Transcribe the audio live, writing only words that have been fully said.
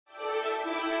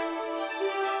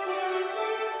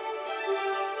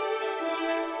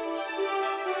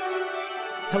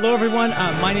Hello, everyone.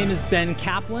 My name is Ben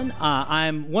Kaplan.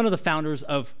 I'm one of the founders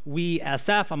of We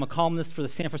SF. I'm a columnist for the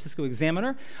San Francisco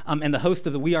Examiner and the host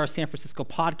of the We Are San Francisco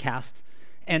podcast.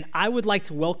 And I would like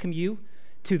to welcome you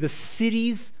to the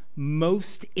city's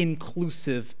most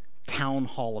inclusive town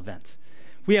hall event.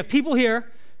 We have people here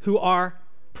who are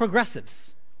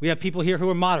progressives. We have people here who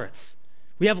are moderates.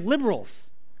 We have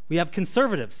liberals. We have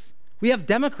conservatives. We have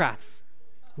Democrats.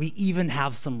 We even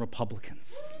have some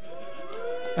Republicans.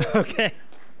 Okay.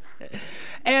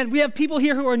 And we have people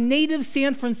here who are native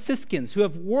San Franciscans who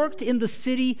have worked in the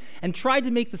city and tried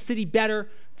to make the city better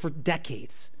for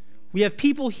decades. We have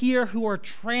people here who are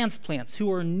transplants,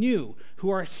 who are new,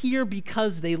 who are here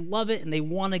because they love it and they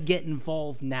want to get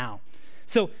involved now.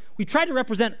 So we try to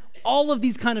represent all of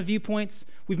these kind of viewpoints.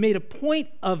 We've made a point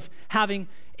of having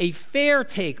a fair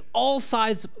take, all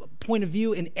sides point of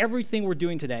view in everything we're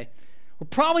doing today. We're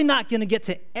probably not going to get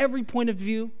to every point of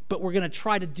view, but we're going to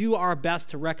try to do our best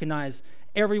to recognize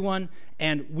everyone,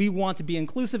 and we want to be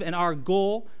inclusive, and our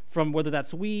goal, from whether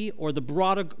that's we or the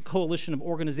broader coalition of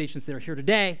organizations that are here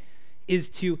today, is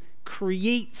to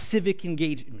create civic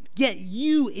engagement, get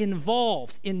you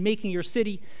involved in making your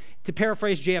city. To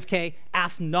paraphrase JFK,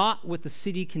 ask not what the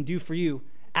city can do for you,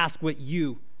 ask what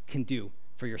you can do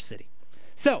for your city.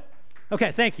 So,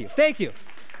 okay, thank you.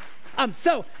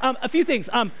 A few things.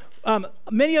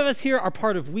 Many of us here are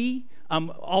part of We.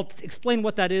 I'll explain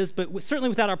what that is, but certainly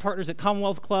without our partners at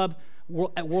Commonwealth Club,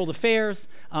 at World Affairs,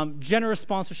 generous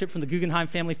sponsorship from the Guggenheim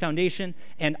Family Foundation,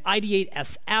 and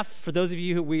ID8SF, for those of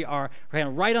you who we are kind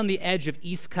of right on the edge of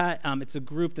Eastcut. It's a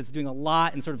group that's doing a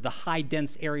lot in sort of the high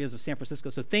dense areas of San Francisco,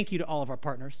 so thank you to all of our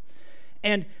partners.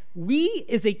 And We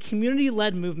is a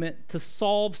community-led movement to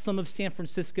solve some of San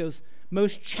Francisco's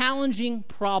most challenging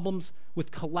problems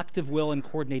with collective will and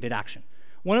coordinated action.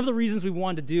 One of the reasons we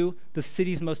wanted to do the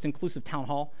city's most inclusive town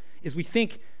hall is we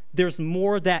think there's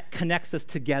more that connects us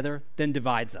together than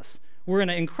divides us. We're in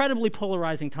an incredibly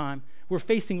polarizing time. We're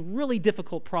facing really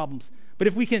difficult problems. But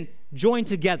if we can join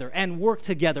together and work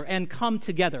together and come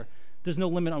together, there's no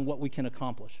limit on what we can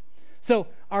accomplish. So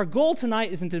our goal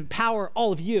tonight is to empower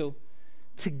all of you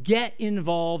to get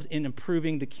involved in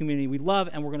improving the community we love.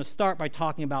 And we're going to start by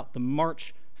talking about the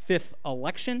March 5th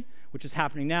election, which is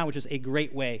happening now, which is a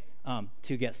great way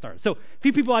to get started. So a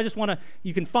few people I just want to,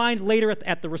 you can find later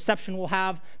at the reception we'll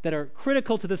have that are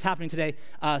critical to this happening today.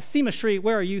 Seema Shri,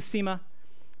 where are you, Seema?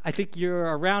 I think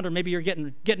you're around, or maybe you're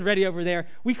getting ready over there.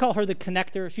 We call her the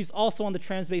connector. She's also on the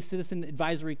Trans-Based Citizen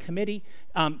Advisory Committee.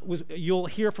 You'll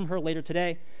hear from her later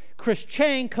today. Chris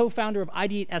Chang, co-founder of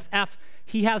ID8SF.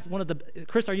 He has one of the,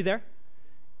 Chris, are you there?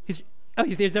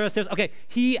 He's there upstairs. Okay,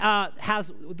 he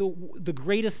has the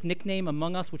greatest nickname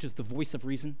among us, which is the voice of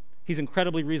reason. He's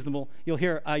incredibly reasonable. You'll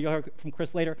hear from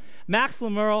Chris later. Max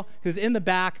Lemurl, who's in the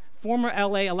back, former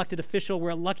LA elected official.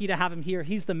 We're lucky to have him here.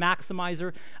 He's the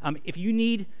maximizer. If you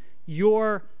need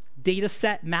your data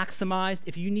set maximized,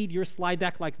 if you need your slide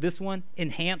deck like this one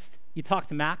enhanced, you talk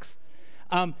to Max.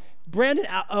 Brandon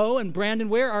and Brandon,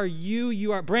 where are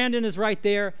you? Brandon is right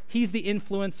there. He's the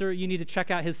influencer. You need to check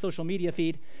out his social media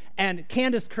feed. And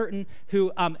Candace Curtin,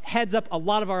 who heads up a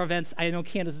lot of our events. I know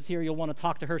Candace is here. You'll want to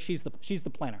talk to her. She's the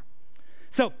planner.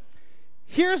 So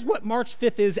here's what March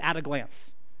 5th is at a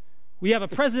glance. We have a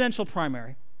presidential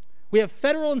primary. We have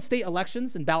federal and state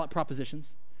elections and ballot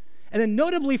propositions. And then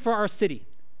notably for our city,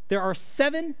 there are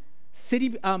 7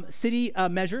 city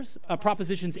measures,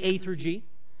 propositions A through G.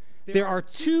 There are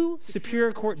 2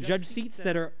 Superior Court judge seats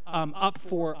that are up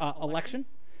for election.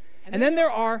 And then there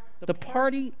are the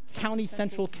party county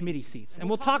central committee seats. And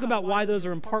we'll talk about why those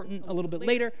are important a little bit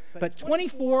later. But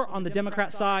 24 on the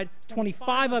Democrat side,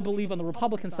 25, I believe, on the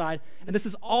Republican side. And this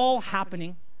is all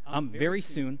happening very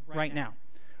soon, right now.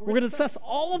 We're going to discuss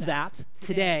all of that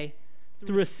today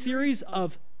through a series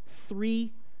of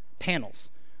 3 panels.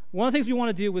 One of the things we want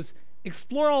to do was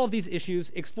explore all of these issues,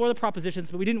 explore the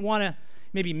propositions, but we didn't want to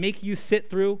maybe make you sit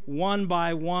through one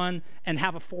by one and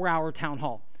have a 4-hour town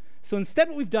hall. So instead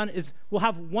what we've done is we'll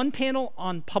have one panel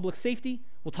on public safety.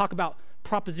 We'll talk about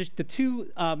the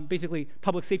 2 basically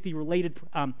public safety related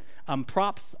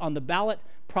props on the ballot.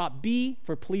 Prop B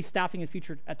for police staffing and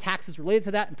future taxes related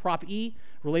to that, and Prop E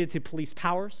related to police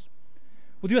powers.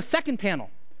 We'll do a second panel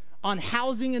on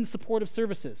housing and supportive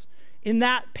services. In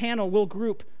that panel, we'll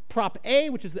group Prop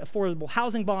A, which is the affordable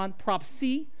housing bond, Prop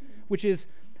C, which is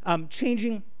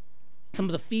changing some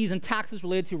of the fees and taxes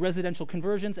related to residential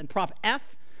conversions, and Prop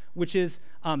F, which is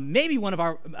maybe one of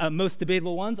our most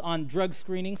debatable ones on drug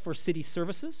screening for city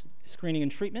services, screening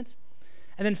and treatment.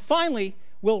 And then finally,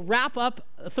 we'll wrap up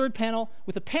a third panel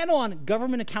with a panel on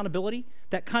government accountability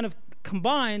that kind of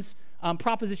combines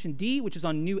Proposition D, which is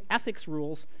on new ethics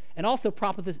rules, and also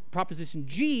Proposition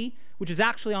G, which is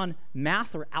actually on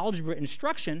math or algebra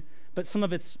instruction, but some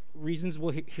of its reasons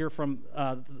we'll hear from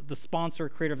the sponsor,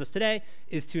 creator of this today,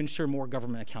 is to ensure more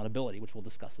government accountability, which we'll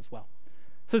discuss as well.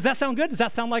 So does that sound good? Does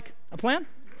that sound like a plan?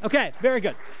 Okay, very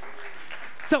good.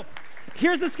 So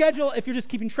here's the schedule if you're just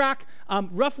keeping track.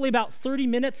 Roughly about 30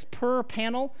 minutes per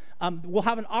panel. We'll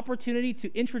have an opportunity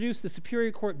to introduce the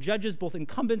Superior Court judges, both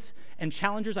incumbents and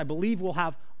challengers. I believe we'll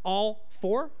have all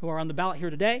 4 who are on the ballot here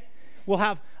today. We'll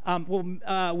have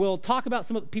we'll talk about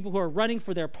some of the people who are running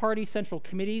for their party central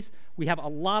committees. We have a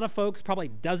lot of folks, probably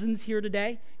dozens here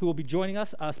today, who will be joining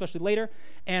us, especially later.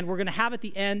 And we're going to have at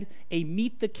the end a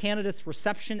Meet the Candidates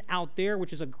reception out there,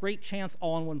 which is a great chance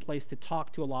all in one place to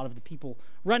talk to a lot of the people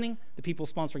running, the people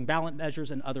sponsoring ballot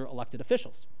measures, and other elected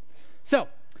officials. So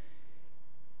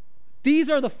these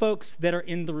are the folks that are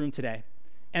in the room today.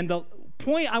 And the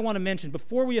point I want to mention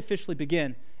before we officially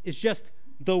begin is just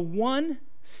the one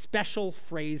special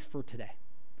phrase for today,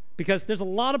 because there's a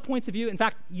lot of points of view. In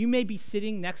fact, you may be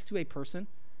sitting next to a person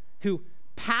who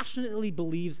passionately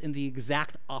believes in the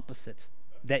exact opposite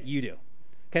that you do.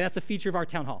 Okay, that's a feature of our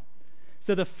town hall.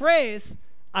 So the phrase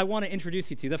I want to introduce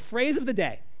you to, the phrase of the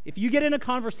day, if you get in a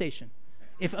conversation,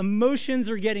 if emotions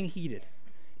are getting heated,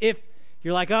 if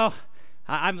you're like, oh,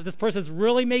 this person's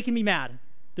really making me mad,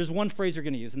 there's one phrase you're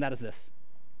going to use, and that is this: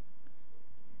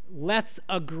 let's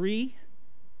agree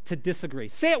to disagree.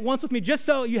 Say it once with me, just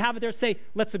so you have it there. Say,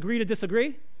 let's agree to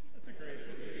disagree. Let's agree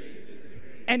to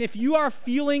disagree. And if you are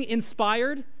feeling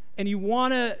inspired and you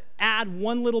want to add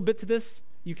one little bit to this,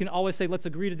 you can always say, let's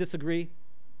agree to disagree.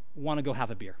 Want to go have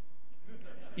a beer.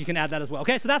 You can add that as well.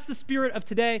 Okay, so that's the spirit of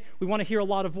today. We want to hear a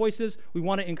lot of voices. We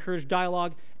want to encourage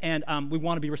dialogue, and we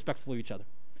want to be respectful of each other.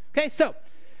 Okay, so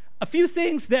a few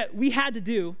things that we had to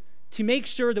do to make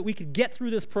sure that we could get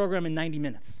through this program in 90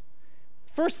 minutes.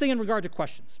 First thing in regard to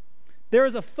questions, there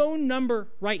is a phone number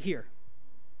right here,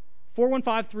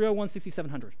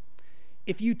 415-301-6700.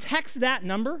 If you text that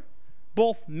number,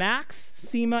 both Max,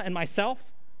 Seema, and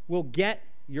myself will get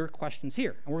your questions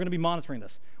here, and we're going to be monitoring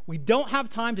this. We don't have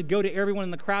time to go to everyone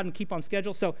in the crowd and keep on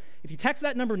schedule, so if you text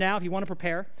that number now, if you want to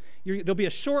prepare, there'll be a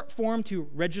short form to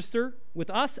register with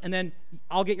us, and then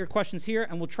I'll get your questions here,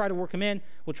 and we'll try to work them in.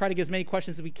 We'll try to get as many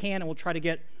questions as we can, and we'll try to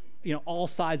get all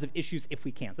sides of issues if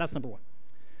we can. That's number one.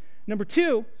 Number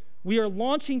two, we are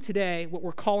launching today what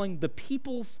we're calling the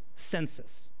People's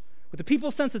Census. What the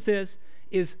People's Census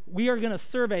is we are going to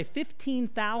survey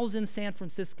 15,000 San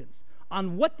Franciscans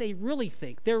on what they really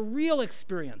think, their real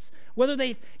experience, whether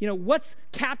they, what's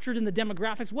captured in the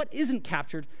demographics, what isn't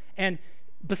captured. And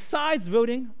besides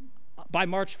voting by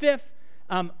March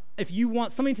 5th, if you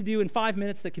want something to do in 5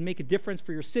 minutes that can make a difference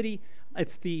for your city,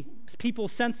 it's the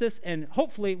People's Census, and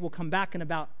hopefully we'll come back in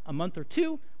about a month or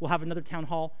two. We'll have another town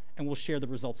hall, and we'll share the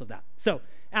results of that. So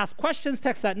ask questions,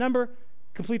 text that number,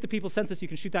 complete the People's Census. You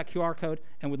can shoot that QR code,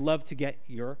 and would love to get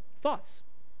your thoughts.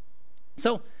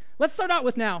 So let's start out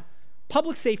with now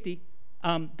public safety,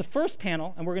 the first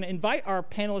panel, and we're going to invite our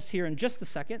panelists here in just a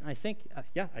second. I think,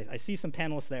 I see some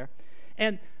panelists there.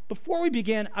 And before we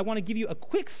begin, I want to give you a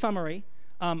quick summary,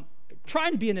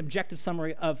 trying to be an objective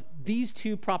summary of these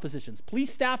two propositions: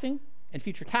 police staffing and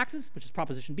future taxes, which is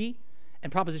Proposition B,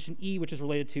 and Proposition E, which is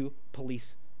related to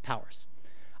police powers.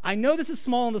 I know this is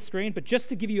small on the screen, but just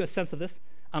to give you a sense of this,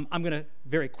 I'm going to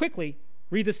very quickly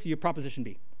read this to you. Proposition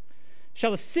B.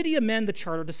 Shall the city amend the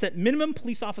charter to set minimum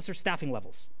police officer staffing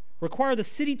levels, require the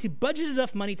city to budget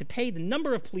enough money to pay the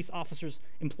number of police officers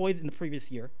employed in the previous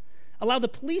year, allow the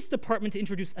police department to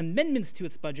introduce amendments to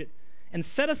its budget, and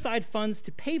set aside funds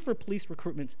to pay for police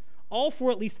recruitment, all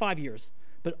for at least 5 years,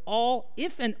 but all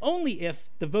if and only if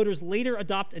the voters later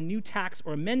adopt a new tax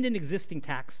or amend an existing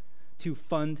tax to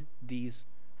fund these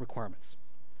requirements.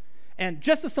 And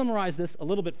just to summarize this a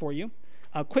little bit for you,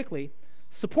 quickly,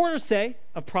 supporters say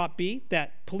of Prop B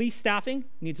that police staffing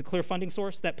needs a clear funding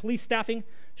source, that police staffing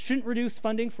shouldn't reduce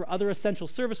funding for other essential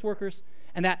service workers,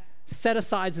 and that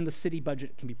set-asides in the city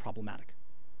budget can be problematic.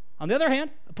 On the other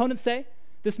hand, opponents say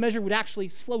this measure would actually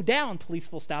slow down police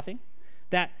full staffing,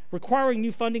 that requiring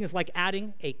new funding is like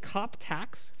adding a cop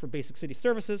tax for basic city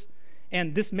services,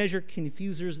 and this measure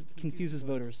confuses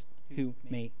voters who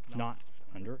may not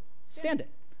understand it.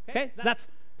 Okay, so that's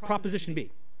Proposition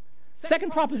B.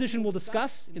 Second proposition we'll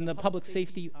discuss in the public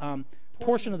safety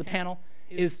portion of the panel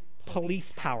is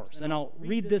police powers, and I'll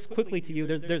read this quickly to you.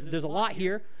 There's a lot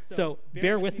here, so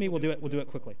bear with me. We'll do it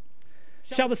quickly.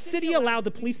 Shall the city allow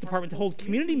the police department to hold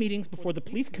community meetings before the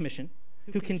police commission,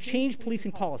 who can change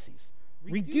policing policies,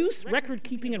 reduce record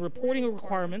keeping and reporting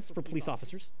requirements for police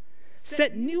officers,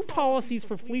 set new policies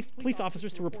for police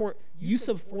officers to report use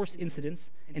of force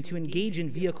incidents and to engage in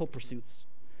vehicle pursuits,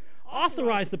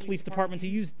 authorize the police department to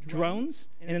use drones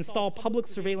and install public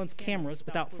surveillance cameras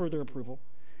without further approval,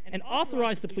 and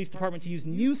authorize the police department to use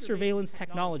new surveillance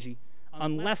technology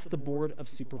unless the Board of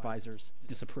Supervisors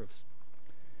disapproves.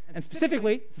 And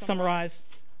specifically, to summarize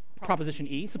Proposition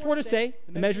E, supporters say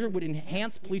the measure would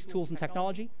enhance police tools and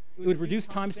technology, it would reduce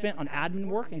time spent on admin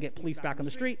work and get police back on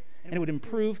the street, and it would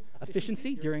improve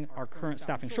efficiency during our current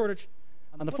staffing shortage.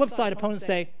 On the flip side, opponents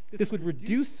say this would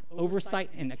reduce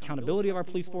oversight and accountability of our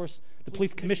police force. The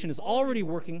police commission is already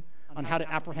working on how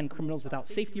to apprehend criminals without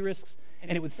safety risks,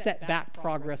 and it would set back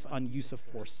progress on use of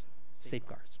force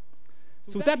safeguards.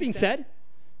 So with that being said,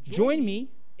 join me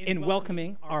in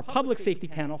welcoming our public safety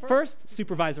panel. First,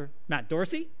 Supervisor Matt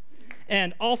Dorsey,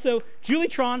 and also Julie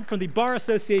Tron from the Bar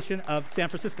Association of San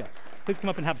Francisco. Please come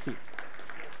up and have a seat.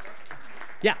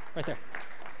 Yeah, right there.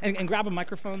 And grab a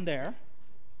microphone there.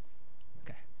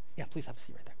 Okay. Yeah, please have a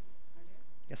seat right there.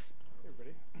 Yes. Hey,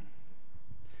 everybody.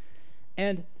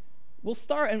 And we'll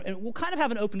start, and we'll kind of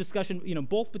have an open discussion,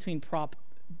 both between Prop,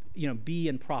 B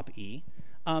and Prop E.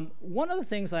 One of the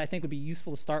things that I think would be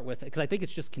useful to start with, because I think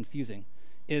it's just confusing,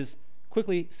 is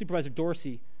quickly, Supervisor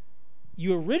Dorsey,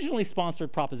 you originally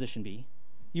sponsored Proposition B.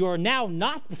 You are now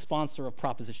not the sponsor of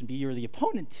Proposition B. You're the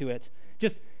opponent to it.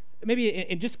 Just maybe,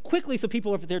 and just quickly, so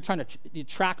people, if they're trying to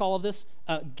track all of this,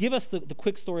 give us the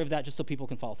quick story of that just so people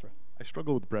can follow through. I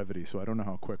struggle with brevity, so I don't know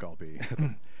how quick I'll be.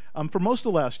 For most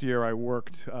of last year, I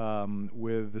worked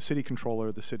with the city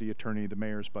controller, the city attorney, the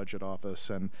mayor's budget office,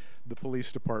 and the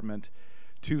police department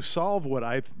to solve what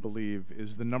I believe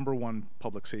is the #1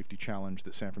 public safety challenge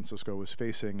that San Francisco is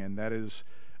facing, and that is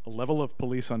a level of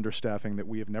police understaffing that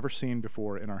we have never seen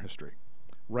before in our history.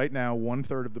 Right now,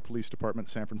 1/3 of the police department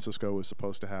San Francisco is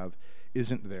supposed to have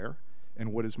isn't there,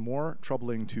 and what is more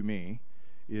troubling to me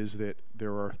is that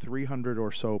there are 300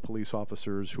 or so police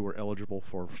officers who are eligible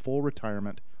for full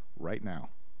retirement right now.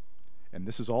 And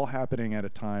this is all happening at a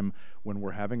time when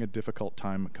we're having a difficult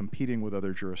time competing with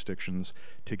other jurisdictions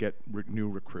to get new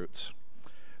recruits.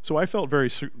 So I felt very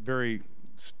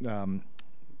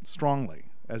strongly,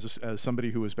 as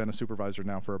somebody who has been a supervisor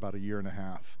now for about a year and a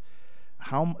half,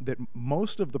 that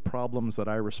most of the problems that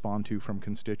I respond to from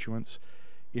constituents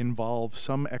involve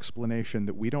some explanation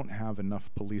that we don't have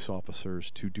enough police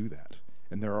officers to do that.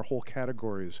 And there are whole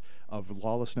categories of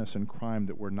lawlessness and crime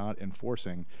that we're not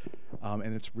enforcing,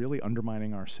 and it's really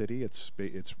undermining our city. It's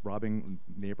robbing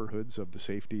neighborhoods of the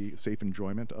safe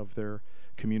enjoyment of their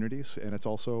communities, and it's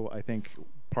also, I think,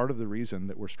 part of the reason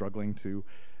that we're struggling to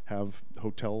have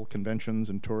hotel conventions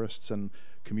and tourists and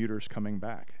commuters coming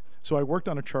back. So I worked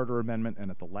on a charter amendment, and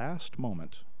at the last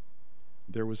moment,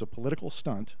 there was a political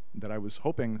stunt that I was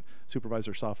hoping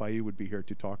Supervisor Safai would be here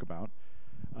to talk about,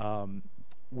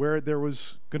 where there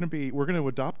was going to be, we're going to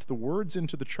adopt the words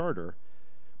into the charter,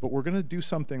 but we're going to do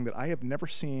something that I have never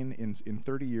seen in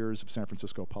 30 years of San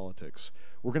Francisco politics.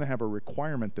 We're going to have a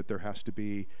requirement that there has to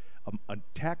be a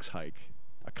tax hike,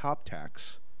 a cop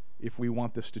tax, if we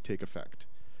want this to take effect.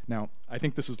 Now, I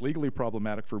think this is legally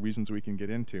problematic for reasons we can get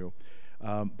into,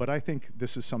 but I think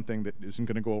this is something that isn't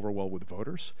going to go over well with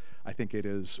voters. I think it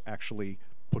is actually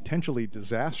potentially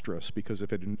disastrous because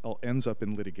if it ends up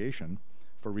in litigation,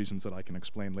 for reasons that I can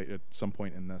explain later at some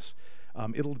point in this,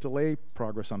 it'll delay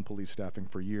progress on police staffing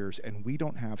for years, and we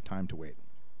don't have time to wait.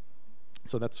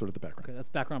 So that's sort of the background. Okay, that's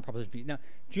background on Proposition B. Now,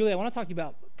 Julie, I want to talk to you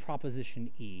about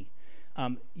Proposition E.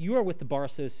 You are with the Bar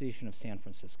Association of San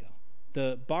Francisco.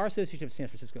 The Bar Association of San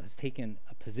Francisco has taken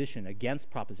a position against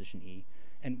Proposition E,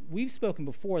 and we've spoken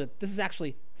before that this is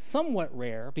actually somewhat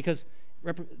rare because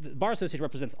the Bar Association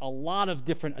represents a lot of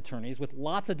different attorneys with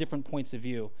lots of different points of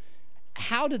view.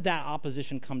 How did that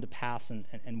opposition come to pass,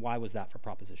 and why was that for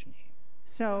Proposition E?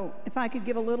 So if I could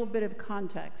give a little bit of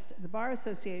context, the Bar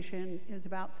Association is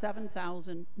about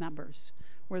 7,000 members.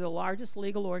 We're the largest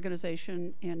legal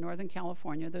organization in Northern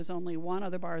California. There's only one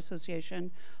other bar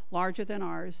association larger than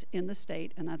ours in the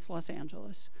state, and that's Los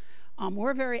Angeles.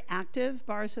 We're a very active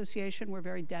bar association. We're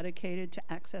very dedicated to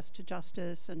access to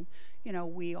justice, and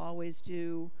we always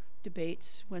do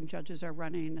debates when judges are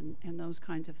running and those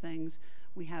kinds of things.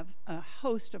 We have a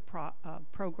host of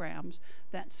programs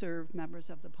that serve members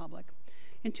of the public.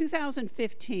 In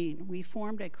 2015, we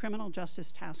formed a criminal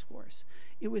justice task force.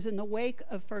 It was in the wake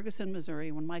of Ferguson,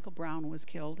 Missouri, when Michael Brown was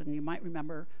killed, and you might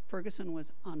remember Ferguson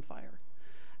was on fire.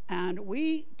 And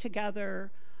we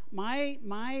together, my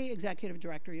executive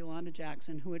director, Yolanda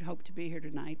Jackson, who had hoped to be here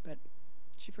tonight, but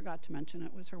she forgot to mention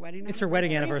it was her wedding anniversary. It's her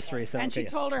wedding anniversary. So, and she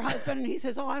told her husband, and he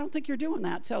says, "Oh, I don't think you're doing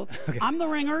that." So I'm the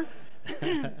ringer.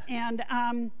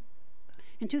 And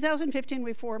In 2015,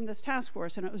 we formed this task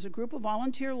force, and it was a group of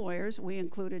volunteer lawyers. We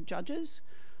included judges,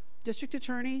 district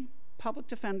attorney, public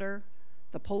defender,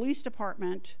 the police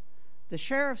department, the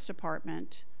sheriff's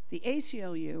department, the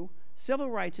ACLU, civil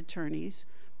rights attorneys,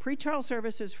 pretrial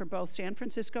services for both San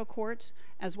Francisco courts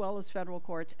as well as federal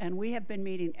courts, and we have been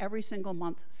meeting every single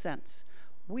month since.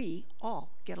 We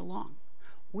all get along.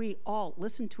 We all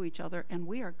listen to each other, and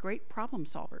we are great problem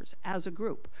solvers as a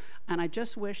group. And I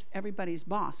just wish everybody's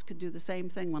boss could do the same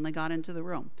thing when they got into the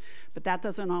room. But that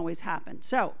doesn't always happen.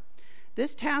 So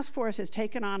this task force has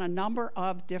taken on a number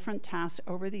of different tasks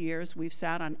over the years. We've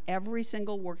sat on every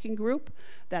single working group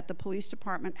that the police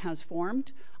department has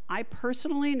formed. I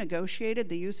personally negotiated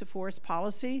the use of force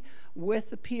policy with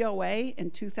the POA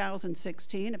in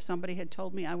 2016. If somebody had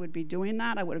told me I would be doing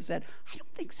that, I would have said, I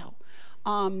don't think so.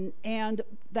 And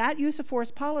that use of force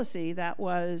policy that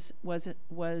was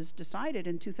decided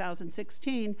in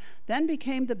 2016 then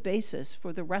became the basis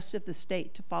for the rest of the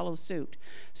state to follow suit.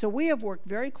 So we have worked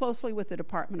very closely with the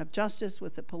Department of Justice,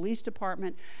 with the police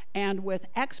department, and with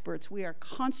experts. We are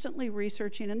constantly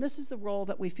researching, and this is the role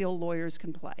that we feel lawyers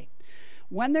can play.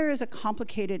 When there is a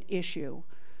complicated issue,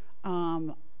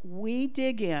 we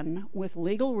dig in with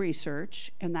legal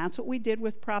research, and that's what we did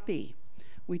with Prop E.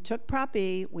 We took Prop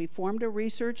E, we formed a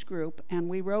research group, and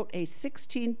we wrote a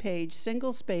 16-page,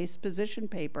 single-space position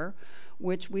paper,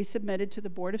 which we submitted to the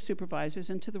Board of Supervisors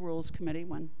and to the Rules Committee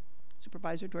when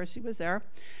Supervisor Dorsey was there.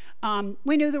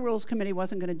 We knew the Rules Committee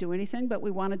wasn't going to do anything, but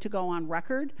we wanted to go on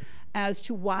record as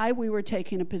to why we were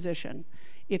taking a position.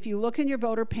 If you look in your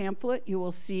voter pamphlet, you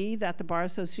will see that the Bar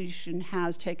Association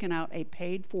has taken out a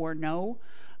paid-for-no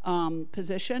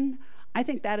position. I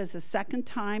think that is the second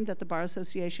time that the Bar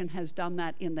Association has done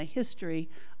that in the history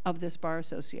of this Bar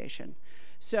Association.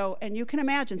 So, and you can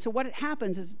imagine, so what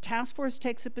happens is the task force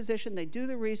takes a position, they do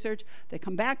the research, they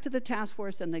come back to the task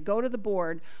force, and they go to the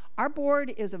board. Our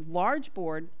board is a large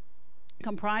board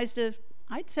comprised of,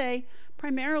 I'd say,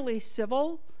 primarily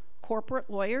civil corporate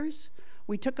lawyers.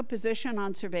 We took a position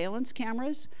on surveillance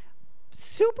cameras,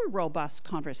 super robust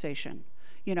conversation.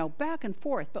 You know, back and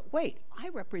forth, but wait, I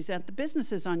represent the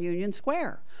businesses on Union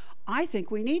Square. I think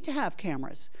we need to have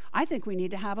cameras. I think we need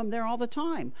to have them there all the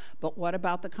time. But what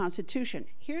about the Constitution?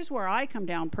 Here's where I come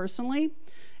down personally,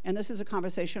 and this is a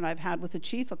conversation I've had with the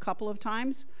chief a couple of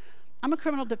times. I'm a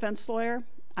criminal defense lawyer.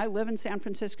 I live in San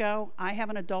Francisco. I have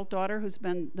an adult daughter who's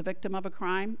been the victim of a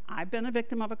crime. I've been a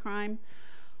victim of a crime.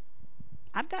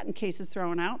 I've gotten cases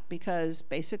thrown out because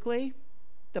basically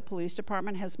the police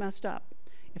department has messed up.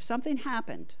 If something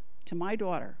happened to my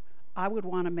daughter, I would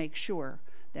want to make sure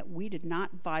that we did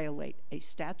not violate a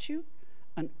statute,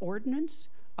 an ordinance,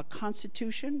 a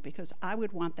constitution, because I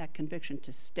would want that conviction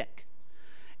to stick.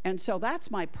 And so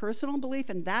that's my personal belief,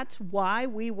 and that's why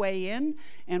we weigh in,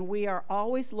 and we are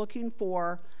always looking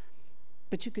for,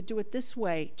 but you could do it this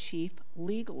way, Chief,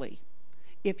 legally.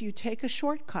 If you take a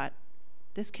shortcut,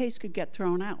 this case could get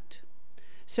thrown out.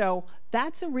 So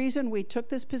that's the reason we took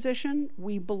this position.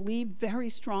 We believe very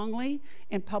strongly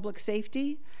in public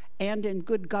safety and in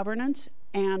good governance.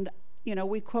 And, you know,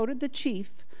 we quoted the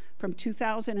chief from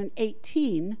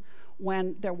 2018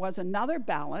 when there was another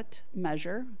ballot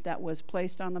measure that was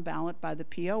placed on the ballot by the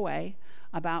POA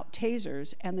about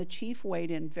tasers. And the chief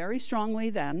weighed in very strongly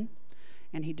then,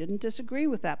 and he didn't disagree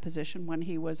with that position when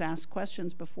he was asked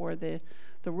questions before the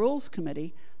Rules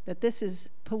Committee, that this is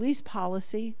police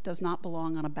policy does not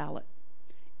belong on a ballot.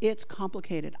 It's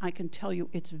complicated. I can tell you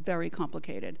it's very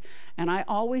complicated. And I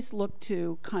always look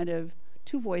to kind of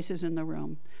two voices in the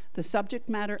room. The subject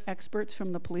matter experts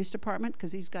from the police department,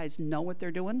 because these guys know what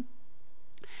they're doing,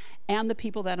 and the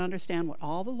people that understand what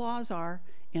all the laws are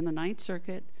in the Ninth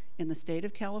Circuit, in the state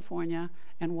of California,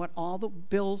 and what all the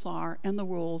bills are and the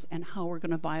rules and how we're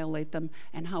going to violate them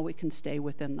and how we can stay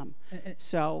within them.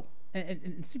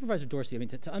 And Supervisor Dorsey, I mean,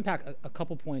 to unpack a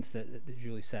couple points that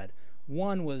Julie said.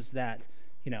 One was that,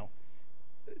 you know,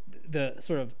 the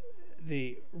sort of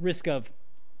the risk of,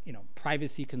 you know,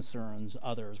 privacy concerns,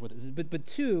 others. But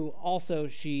two, also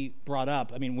she brought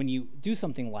up, I mean, when you do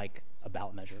something like a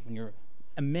ballot measure, when you're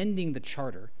amending the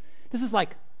charter, this is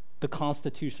like the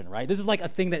Constitution, right? This is like a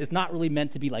thing that is not really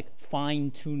meant to be like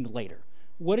fine-tuned later.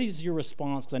 What is your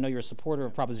response, because I know you're a supporter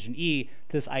of Proposition E, to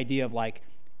this idea of like,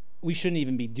 we shouldn't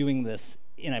even be doing this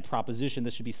in a proposition.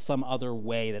 This should be some other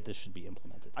way that this should be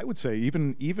implemented. I would say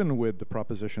even with the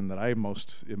proposition that I'm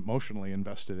most emotionally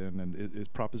invested in, and is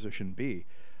Proposition B,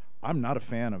 I'm not a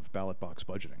fan of ballot box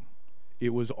budgeting.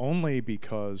 It was only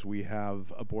because we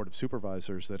have a Board of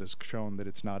Supervisors that has shown that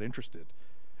it's not interested.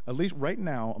 At least right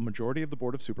now, a majority of the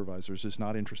Board of Supervisors is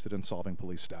not interested in solving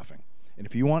police staffing. And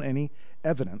if you want any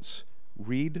evidence,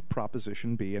 read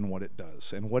Proposition B and what it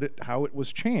does, and how it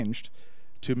was changed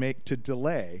to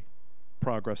delay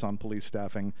progress on police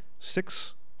staffing.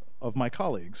 6 of my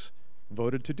colleagues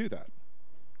voted to do that.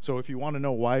 So if you want to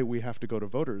know why we have to go to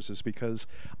voters, is because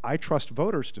I trust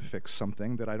voters to fix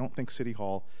something that I don't think City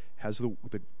Hall has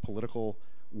the political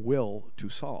will to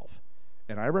solve.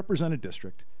 And I represent a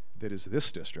district that is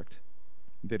this district,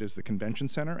 that is the convention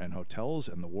center and hotels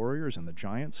and the Warriors and the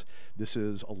Giants. This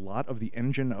is a lot of the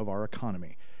engine of our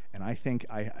economy. And I think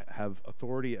I have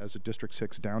authority as a District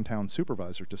 6 downtown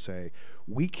supervisor to say,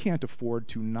 we can't afford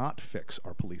to not fix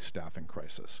our police staffing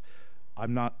crisis. I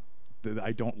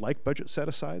don't like budget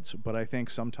set-asides, but I think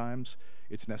sometimes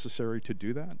it's necessary to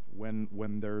do that when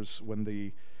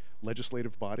the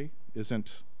legislative body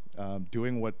isn't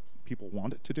doing what people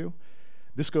want it to do.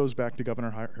 This goes back to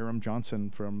Governor Hiram Johnson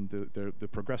from the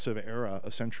progressive era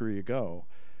a century ago,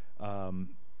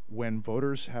 when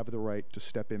voters have the right to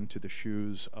step into the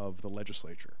shoes of the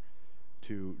legislature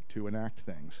to enact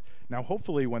things. Now,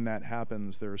 hopefully when that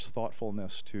happens, there's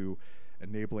thoughtfulness to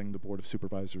enabling the Board of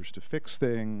Supervisors to fix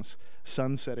things,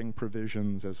 sunsetting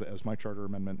provisions, as my charter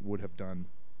amendment would have done,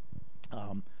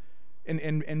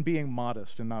 and being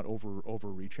modest and not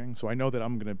overreaching. So I know that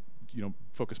I'm going to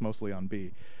focus mostly on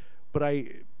B. But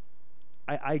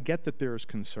I get that there's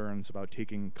concerns about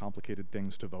taking complicated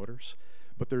things to voters,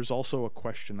 but there's also a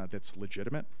question that's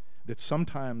legitimate, that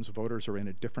sometimes voters are in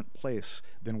a different place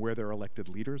than where their elected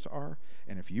leaders are.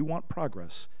 And if you want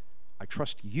progress, I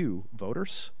trust you,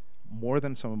 voters, more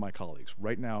than some of my colleagues.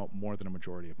 Right now, more than a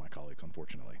majority of my colleagues,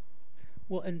 unfortunately.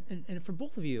 Well, and for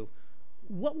both of you,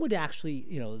 what would actually,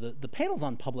 the panel's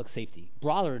on public safety,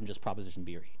 broader than just Proposition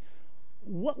B or E.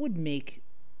 What would make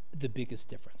the biggest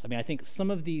difference? I mean, I think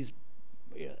some of these,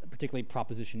 particularly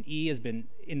Proposition E, has been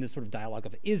in this sort of dialogue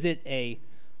of, is it a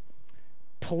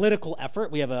political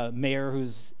effort? We have a mayor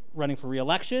who's running for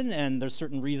re-election, and there's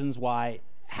certain reasons why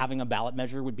having a ballot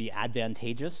measure would be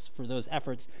advantageous for those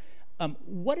efforts.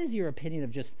 What is your opinion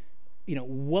of just,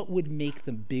 what would make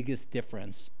the biggest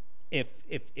difference if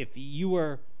you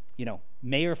were,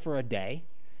 mayor for a day?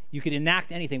 You could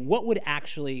enact anything. What would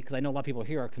actually, because I know a lot of people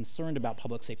here are concerned about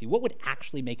public safety, what would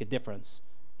actually make a difference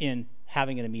in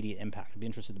having an immediate impact? I'd be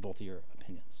interested in both of your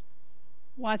opinions.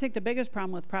 Well, I think the biggest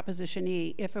problem with Proposition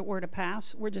E, if it were to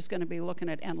pass, we're just going to be looking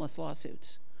at endless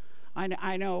lawsuits.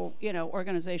 I know,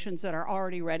 organizations that are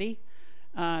already ready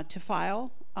to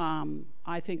file.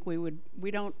 I think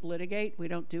we don't litigate. We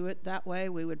don't do it that way.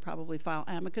 We would probably file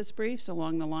amicus briefs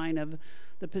along the line of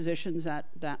the positions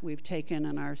that we've taken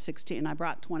in our 16. I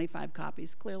brought 25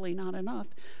 copies, clearly not enough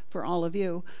for all of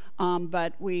you,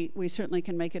 but we certainly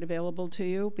can make it available to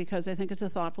you because I think it's a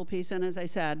thoughtful piece. And as I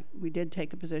said, we did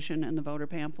take a position in the voter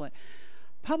pamphlet.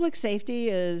 Public safety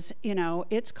is,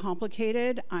 it's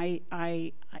complicated.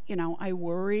 I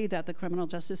worry that the criminal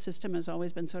justice system has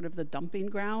always been sort of the dumping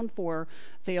ground for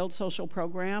failed social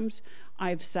programs.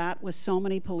 I've sat with so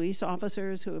many police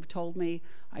officers who have told me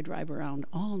I drive around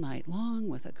all night long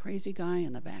with a crazy guy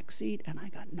in the back seat and I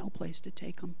got no place to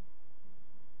take him.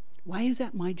 Why is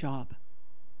that my job?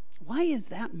 Why is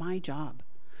that my job?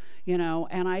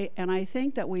 And I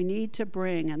think that we need to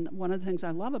bring, and one of the things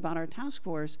I love about our task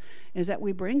force is that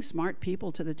we bring smart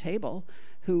people to the table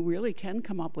who really can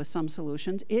come up with some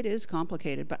solutions. It is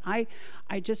complicated, but I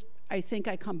think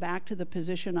I come back to the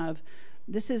position of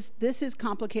this is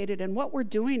complicated, and what we're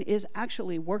doing is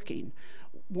actually working.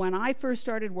 When I first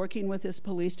started working with this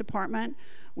police department,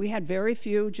 we had very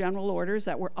few general orders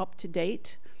that were up to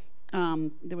date.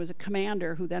 There was a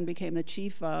commander who then became the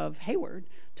chief of Hayward,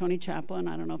 Tony Chaplin.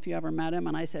 I don't know if you ever met him.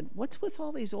 And I said, what's with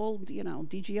all these old,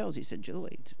 DGOs? He said,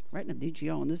 Julie, writing a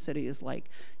DGO in this city is like,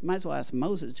 you might as well ask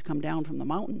Moses to come down from the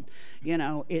mountain.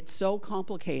 It's so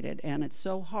complicated and it's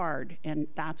so hard. And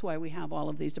that's why we have all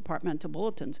of these departmental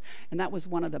bulletins. And that was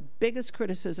one of the biggest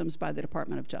criticisms by the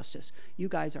Department of Justice. You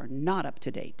guys are not up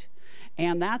to date.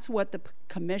 And that's what the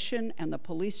commission and the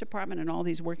police department and all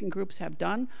these working groups have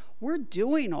done. We're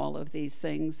doing all of these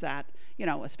things that,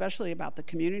 especially about the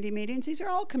community meetings. These are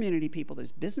all community people.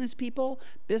 There's business people,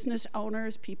 business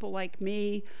owners, people like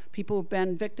me, people who've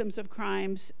been victims of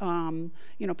crimes,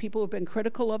 people who've been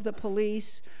critical of the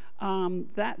police.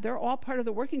 That they're all part of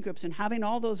the working groups, and having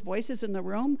all those voices in the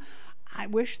room, I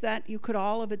wish that you could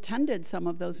all have attended some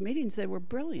of those meetings. They were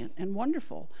brilliant and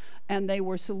wonderful, and they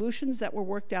were solutions that were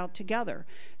worked out together.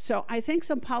 So I think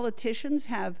some politicians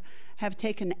have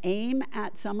taken aim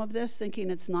at some of this, thinking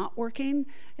it's not working.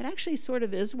 It actually sort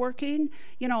of is working.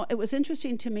 It was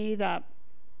interesting to me that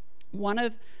one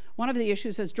One of the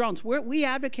issues is drones. We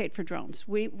advocate for drones.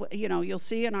 You know, you'll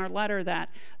see in our letter that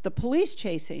the police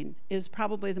chasing is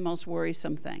probably the most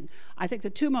worrisome thing. I think the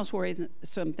two most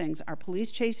worrisome things are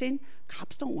police chasing.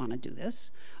 Cops don't want to do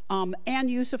this. And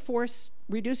use of force,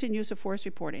 reducing use of force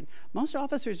reporting. Most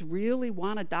officers really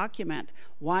want to document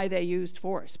why they used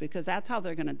force, because that's how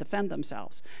they're going to defend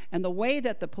themselves. And the way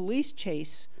that the police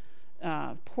chase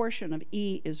portion of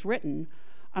E is written,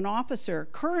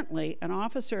 currently an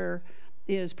officer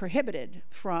is prohibited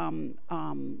from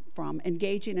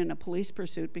engaging in a police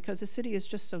pursuit because the city is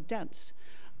just so dense.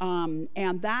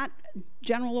 And that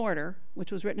general order,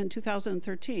 which was written in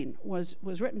 2013, was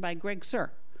written by Greg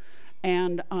Sir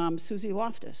and Susie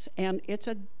Loftus. And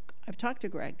I've talked to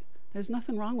Greg. There's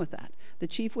nothing wrong with that. The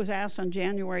chief was asked on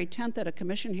January 10th at a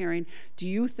commission hearing, do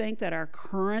you think that our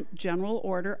current general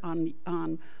order on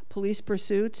police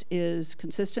pursuits is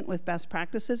consistent with best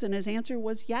practices? And his answer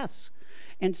was yes.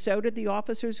 And so did the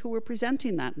officers who were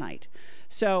presenting that night.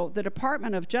 So the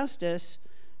Department of Justice,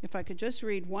 if I could just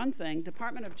read one thing,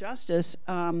 Department of Justice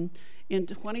in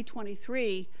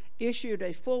 2023 issued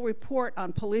a full report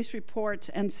on police reports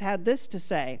and had this to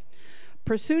say: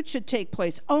 pursuits should take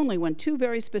place only when two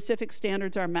very specific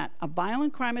standards are met. A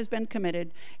violent crime has been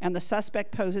committed and the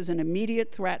suspect poses an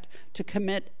immediate threat to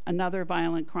commit another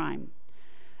violent crime.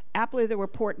 Aptly, the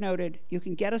report noted, you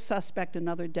can get a suspect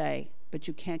another day, but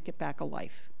you can't get back a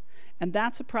life. And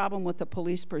that's a problem with the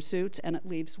police pursuits, and it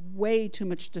leaves way too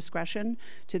much discretion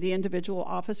to the individual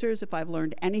officers. If I've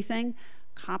learned anything,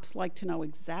 cops like to know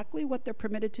exactly what they're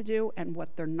permitted to do and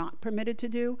what they're not permitted to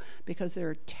do, because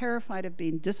they're terrified of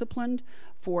being disciplined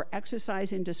for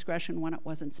exercising discretion when it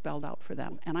wasn't spelled out for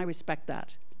them. And I respect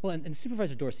that. Well, and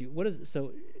Supervisor Dorsey,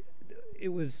 so it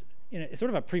was in sort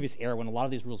of a previous era when a lot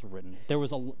of these rules were written. There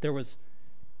was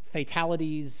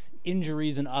fatalities,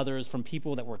 injuries, and others from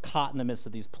people that were caught in the midst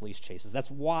of these police chases. That's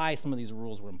why some of these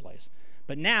rules were in place.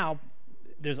 But now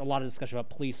there's a lot of discussion about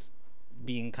police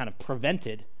being kind of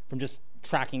prevented from just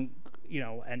tracking,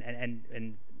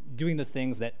 and doing the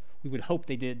things that we would hope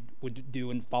they would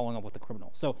do in following up with the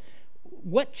criminal. So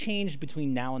what changed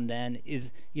between now and then?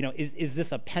 Is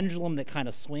this a pendulum that kind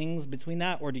of swings between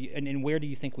that, or and where do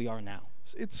you think we are now?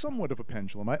 It's somewhat of a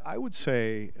pendulum. I would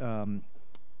say, a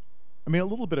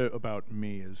little bit about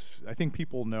me is, I think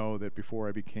people know that before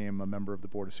I became a member of the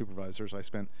Board of Supervisors, I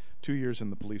spent 2 years in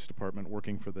the police department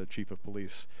working for the chief of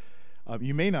police.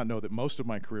 You may not know that most of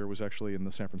my career was actually in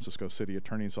the San Francisco City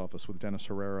Attorney's Office with Dennis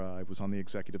Herrera. I was on the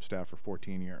executive staff for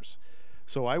 14 years.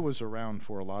 So I was around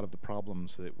for a lot of the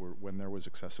problems that were when there was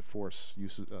excessive force,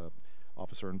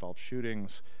 officer-involved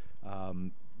shootings,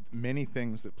 many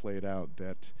things that played out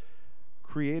that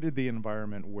created the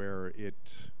environment where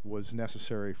it was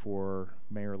necessary for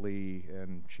Mayor Lee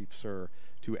and Chief Sir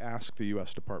to ask the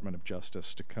U.S. Department of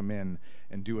Justice to come in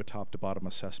and do a top-to-bottom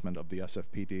assessment of the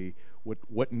SFPD,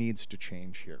 what needs to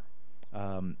change here.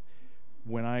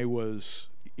 When I was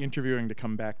interviewing to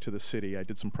come back to the city, I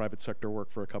did some private sector work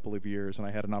for a couple of years, and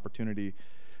I had an opportunity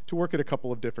to work at a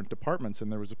couple of different departments,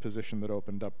 and there was a position that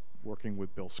opened up working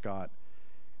with Bill Scott.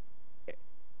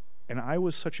 And I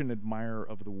was such an admirer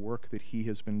of the work that he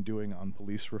has been doing on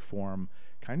police reform,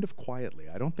 kind of quietly.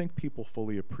 I don't think people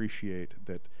fully appreciate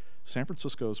that San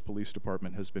Francisco's police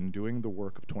department has been doing the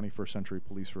work of 21st century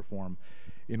police reform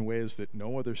in ways that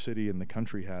no other city in the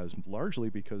country has, largely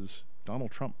because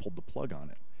Donald Trump pulled the plug on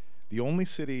it. The only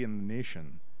city in the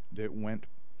nation that went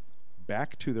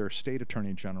back to their state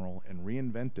attorney general and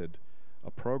reinvented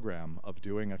a program of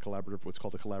doing what's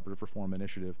called a collaborative reform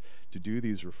initiative to do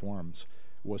these reforms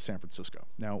was San Francisco.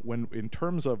 Now, in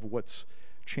terms of what's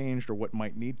changed or what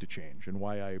might need to change, and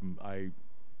why I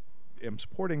am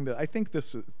supporting I think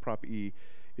this Prop E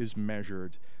is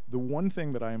measured. The one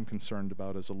thing that I am concerned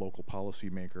about as a local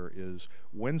policymaker is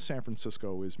when San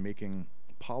Francisco is making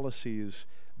policies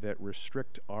that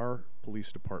restrict our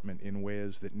police department in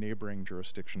ways that neighboring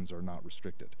jurisdictions are not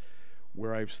restricted.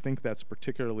 Where I think that's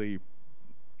particularly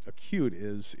acute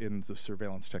is in the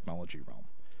surveillance technology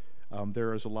realm.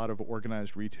 There is a lot of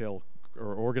organized retail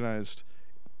or organized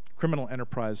criminal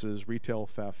enterprises, retail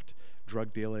theft,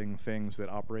 drug dealing, things that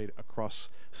operate across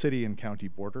city and county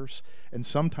borders. And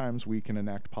sometimes we can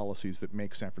enact policies that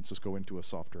make San Francisco into a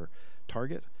softer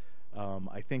target.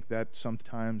 I think that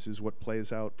sometimes is what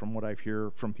plays out from what I hear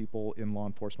from people in law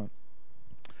enforcement.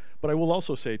 But I will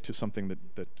also say to something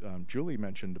that Julie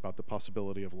mentioned about the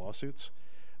possibility of lawsuits.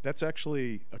 That's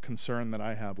actually a concern that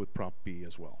I have with Prop B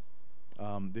as well.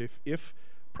 If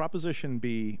Proposition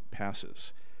B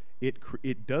passes,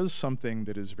 it does something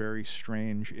that is very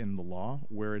strange in the law,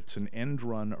 where it's an end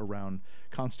run around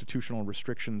constitutional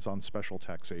restrictions on special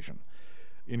taxation.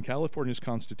 In California's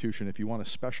Constitution, if you want a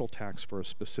special tax for a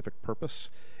specific purpose,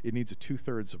 it needs a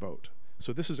 2/3 vote.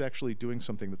 So this is actually doing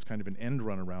something that's kind of an end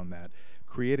run around that,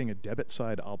 creating a debit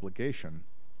side obligation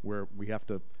where we have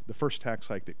to, the first tax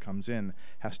hike that comes in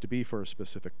has to be for a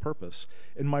specific purpose.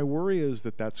 And my worry is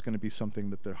that that's going to be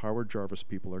something that the Howard Jarvis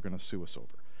people are going to sue us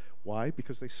over. Why?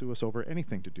 Because they sue us over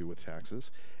anything to do with taxes.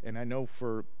 And I know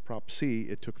for Prop C,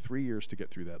 it took 3 years to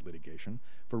get through that litigation.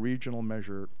 For Regional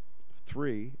Measure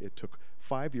 3, it took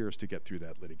 5 years to get through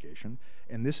that litigation.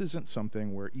 And this isn't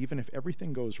something where even if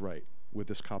everything goes right with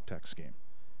this cop tax scheme,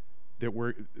 that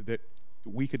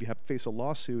we could face a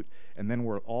lawsuit and then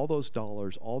where all those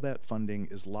dollars, all that funding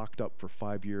is locked up for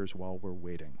 5 years while we're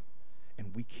waiting.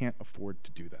 And we can't afford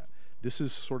to do that. This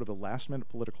is sort of a last-minute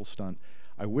political stunt.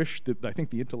 I think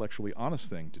the intellectually honest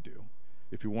thing to do,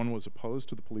 if one was opposed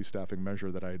to the police staffing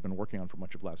measure that I had been working on for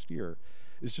much of last year,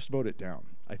 is just vote it down.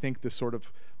 I think this sort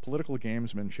of political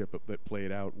gamesmanship that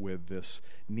played out with this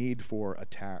need for a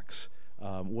tax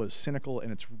was cynical,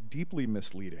 and it's deeply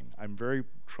misleading. I'm very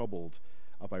troubled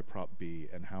by Prop B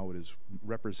and how it is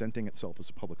representing itself as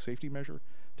a public safety measure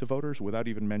to voters without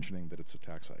even mentioning that it's a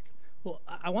tax hike. Well,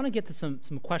 I want to get to some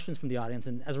questions from the audience,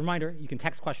 and as a reminder, you can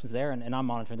text questions there, and I'm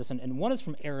monitoring this, and one is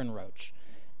from Aaron Roach.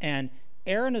 And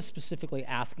Aaron is specifically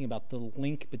asking about the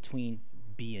link between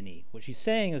B and E. What she's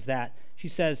saying is that, she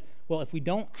says, well, if we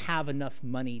don't have enough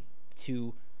money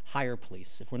to hire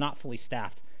police, if we're not fully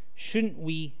staffed, shouldn't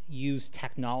we use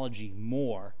technology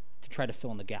more to try to fill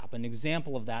in the gap? An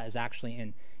example of that is actually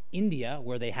in India,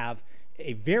 where they have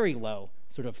a very low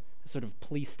sort of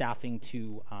police staffing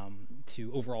to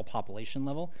overall population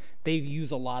level. They use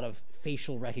a lot of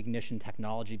facial recognition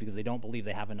technology because they don't believe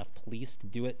they have enough police to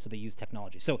do it, so they use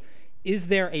technology. So is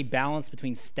there a balance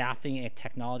between staffing and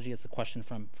technology? It's a question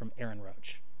from Aaron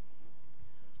Roach.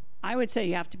 I would say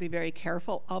you have to be very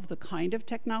careful of the kind of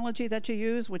technology that you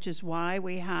use, which is why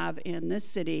we have in this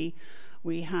city,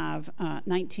 we have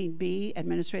 19B,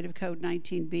 Administrative Code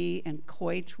 19B, and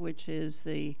COIT, which is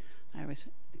the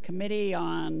Committee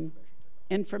on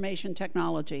Information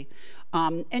Technology.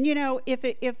 And you know, if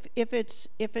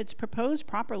it's proposed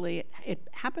properly, it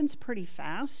happens pretty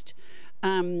fast.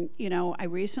 You know, I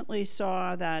recently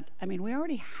saw that, I mean, we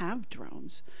already have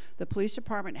drones. The police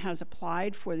department has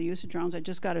applied for the use of drones. I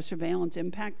just got a surveillance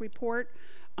impact report.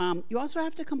 You also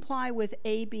have to comply with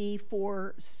AB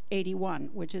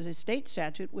 481, which is a state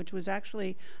statute, which was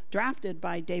actually drafted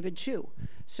by David Chu.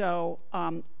 So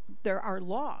there are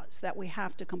laws that we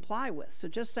have to comply with. So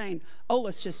just saying, oh,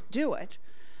 let's just do it.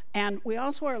 And we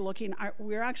also are looking,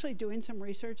 we're actually doing some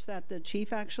research that the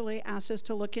chief actually asked us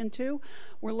to look into.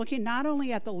 We're looking not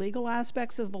only at the legal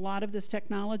aspects of a lot of this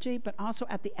technology, but also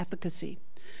at the efficacy.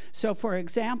 So for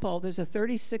example, there's a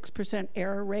 36%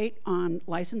 error rate on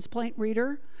license plate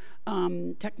reader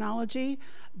technology.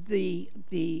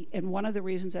 And one of the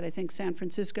reasons that I think San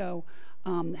Francisco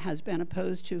has been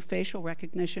opposed to facial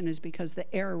recognition is because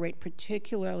the error rate,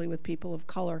 particularly with people of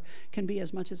color, can be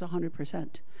as much as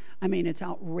 100%. I mean, it's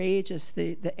outrageous,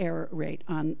 the error rate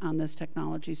on this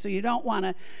technology. So you don't want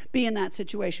to be in that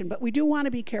situation. But we do want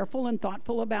to be careful and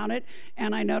thoughtful about it.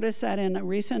 And I noticed that in a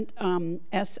recent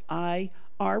SIR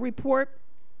report,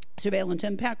 surveillance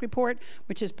impact report,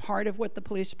 which is part of what the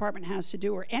police department has to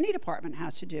do, or any department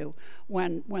has to do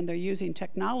when they're using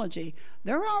technology.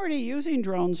 They're already using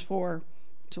drones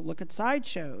to look at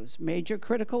sideshows, major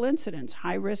critical incidents,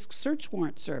 high-risk search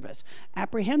warrant service,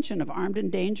 apprehension of armed and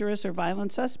dangerous or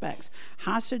violent suspects,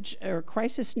 hostage or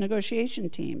crisis negotiation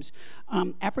teams,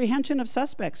 apprehension of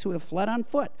suspects who have fled on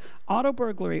foot, auto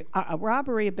burglary,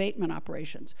 robbery abatement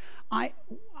operations. I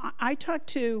talked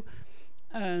to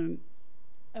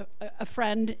a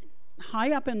friend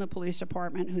high up in the police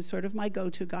department who's sort of my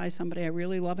go-to guy, somebody I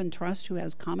really love and trust who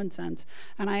has common sense,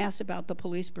 and I asked about the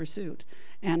police pursuit.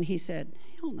 And he said,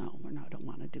 hell no, I don't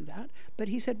want to do that. But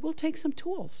he said, we'll take some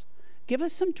tools. Give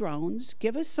us some drones,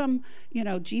 give us some, you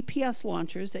know, GPS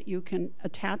launchers that you can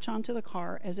attach onto the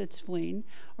car as it's fleeing,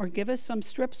 or give us some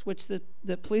strips, which the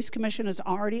police commission has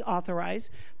already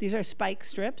authorized. These are spike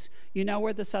strips. You know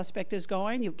where the suspect is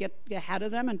going. You get ahead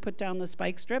of them and put down the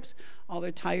spike strips. All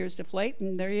their tires deflate,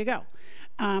 and there you go.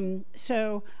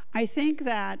 So I think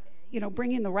that, you know,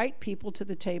 bringing the right people to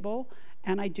the table,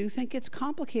 and I do think it's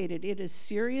complicated. It is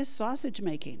serious sausage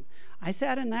making. I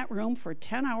sat in that room for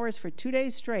 10 hours for 2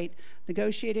 days straight,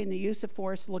 negotiating the use of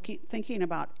force, thinking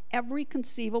about every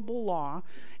conceivable law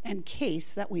and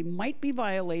case that we might be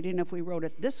violating if we wrote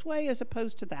it this way as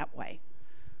opposed to that way.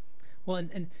 Well,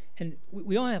 and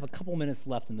we only have a couple minutes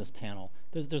left in this panel.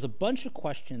 There's a bunch of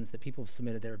questions that people have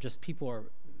submitted that are just people are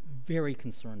very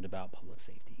concerned about public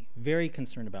safety. very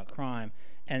concerned about crime.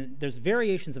 And there's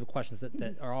variations of questions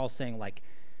that are all saying, like,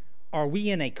 are we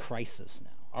in a crisis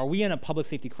now? Are we in a public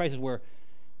safety crisis where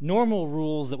normal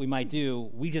rules that we might do,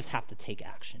 we just have to take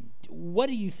action? What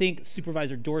do you think,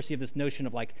 Supervisor Dorsey, of this notion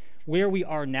of like where we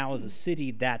are now as a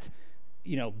city that,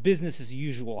 you know, business as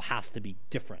usual has to be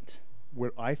different?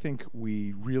 What I think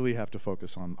we really have to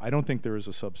focus on, I don't think there is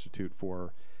a substitute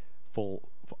for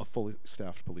a fully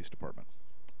staffed police department.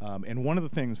 And one of the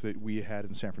things that we had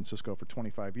in San Francisco for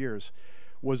 25 years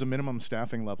was a minimum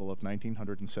staffing level of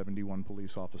 1,971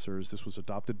 police officers. This was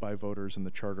adopted by voters in the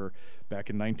charter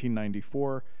back in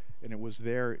 1994, and it was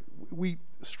there. We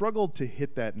struggled to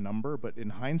hit that number, but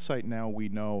in hindsight now we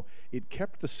know it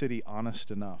kept the city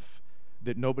honest enough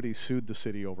that nobody sued the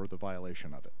city over the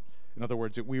violation of it. In other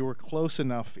words, we were close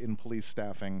enough in police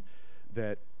staffing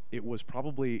that it was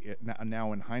probably,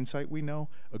 now in hindsight we know,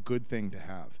 a good thing to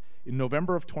have. In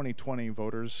November of 2020,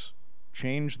 voters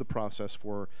changed the process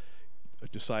for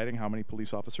deciding how many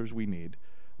police officers we need.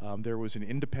 There was an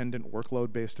independent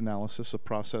workload-based analysis, a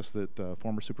process that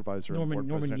former Supervisor and Board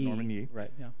President Norman Yee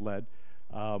led,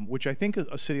 which I think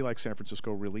a city like San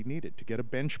Francisco really needed to get a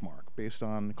benchmark based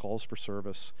on calls for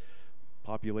service,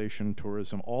 population,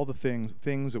 tourism, all the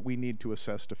things that we need to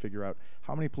assess to figure out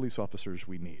how many police officers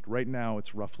we need. Right now,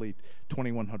 it's roughly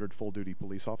 2,100 full-duty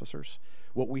police officers.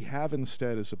 What we have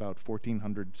instead is about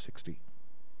 1,460.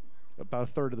 About a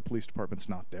third of the police department's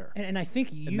not there. And I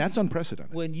think and that's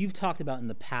unprecedented. When you've talked about in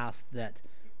the past that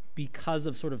because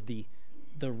of sort of the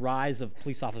rise of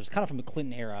police officers, kind of from the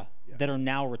Clinton era, that are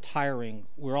now retiring,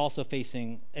 we're also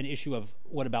facing an issue of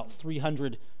what about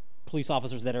 300 police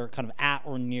officers that are kind of at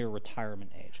or near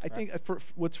retirement age. I think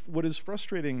what is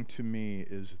frustrating to me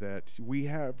is that we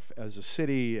have, as a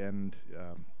city, and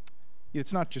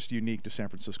it's not just unique to San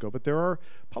Francisco, but there are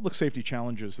public safety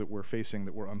challenges that we're facing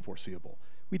that were unforeseeable.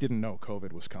 We didn't know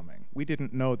COVID was coming. We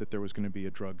didn't know that there was going to be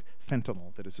a drug,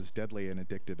 fentanyl, that is as deadly and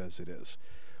addictive as it is.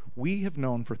 We have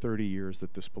known for 30 years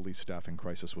that this police staffing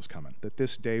crisis was coming, that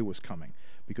this day was coming,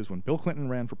 because when Bill Clinton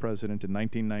ran for president in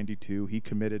 1992, he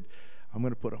committed, I'm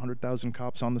going to put 100,000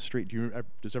 cops on the street.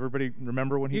 Does everybody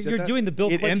remember when he did that? You're doing the Bill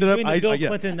Clinton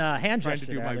hand gesture.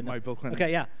 Trying to do my Bill Clinton.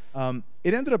 Okay, yeah.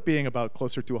 It ended up being about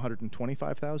closer to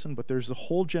 125,000, but there's a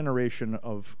whole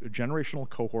generational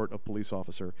cohort of police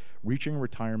officer reaching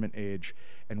retirement age,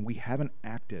 and we haven't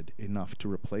acted enough to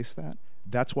replace that.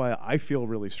 That's why I feel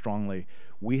really strongly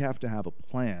we have to have a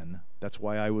plan. That's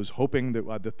why I was hoping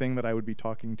that the thing that I would be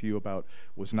talking to you about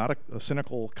was not a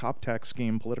cynical cop tax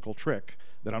scheme political trick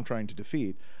that I'm trying to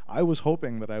defeat. I was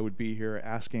hoping that I would be here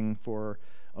asking for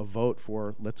a vote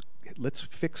for let's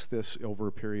fix this over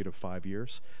a period of 5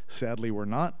 years. Sadly, we're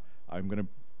not. I'm going to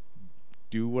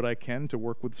do what I can to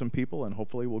work with some people, and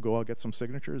hopefully we'll go out and get some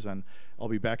signatures, and I'll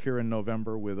be back here in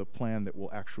November with a plan that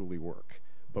will actually work.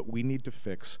 But we need to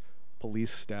fix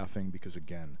police staffing because,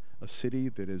 again, a city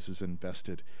that is as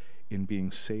invested in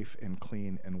being safe and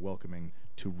clean and welcoming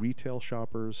to retail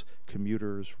shoppers,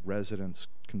 commuters, residents,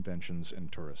 conventions,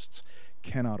 and tourists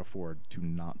cannot afford to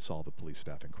not solve the police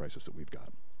staffing crisis that we've got.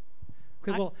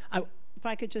 Okay, well, if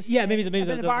I could just maybe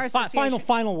the Bar Association,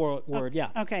 final word, yeah.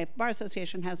 Okay, Bar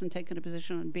Association hasn't taken a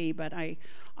position on B, but I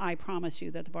promise you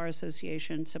that the Bar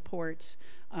Association supports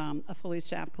a fully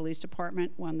staffed police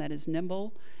department, one that is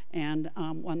nimble and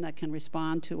one that can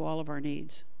respond to all of our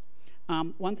needs.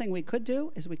 One thing we could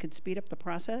do is we could speed up the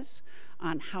process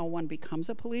on how one becomes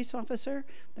a police officer.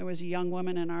 There was a young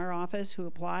woman in our office who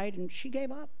applied and she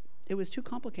gave up. It was too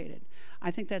complicated.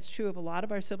 I think that's true of a lot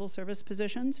of our civil service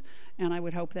positions, and I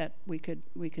would hope that we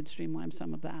could streamline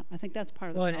some of that. I think that's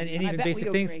part of the problem. And even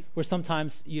basic things where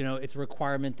sometimes, you know, it's a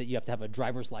requirement that you have to have a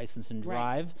driver's license and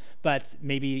drive, right. But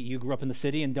maybe you grew up in the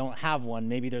city and don't have one.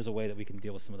 Maybe there's a way that we can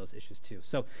deal with some of those issues too.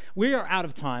 So we are out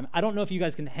of time. I don't know if you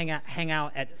guys can hang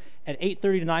out at 8:30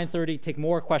 to 9:30, take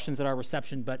more questions at our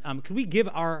reception, but could we give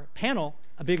our panel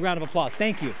a big round of applause?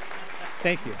 Thank you.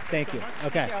 Thank you. Thank you.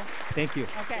 Okay. Thank you.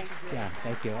 Okay. Yeah,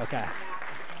 thank you. Okay.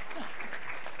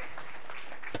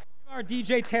 Our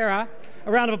DJ Tara,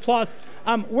 a round of applause.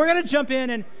 We're going to jump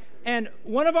in, and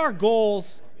one of our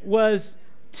goals was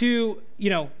to,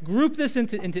 group this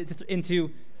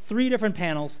into 3 different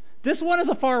panels. This one is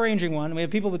a far-ranging one. We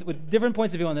have people with different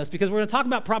points of view on this because we're going to talk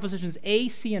about propositions A,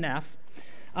 C, and F.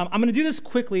 I'm going to do this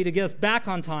quickly to get us back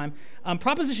on time.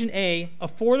 Proposition A,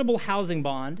 affordable housing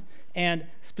bond. And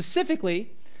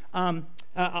specifically, there's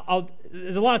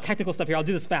a lot of technical stuff here. I'll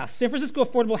do this fast. San Francisco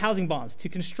affordable housing bonds to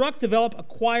construct, develop,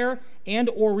 acquire, and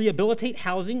or rehabilitate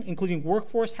housing, including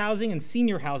workforce housing and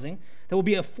senior housing, that will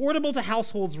be affordable to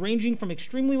households ranging from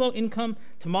extremely low income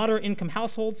to moderate income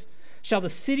households, shall the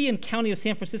city and county of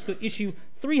San Francisco issue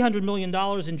 $300 million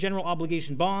in general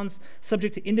obligation bonds,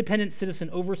 subject to independent citizen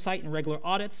oversight and regular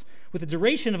audits, with a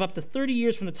duration of up to 30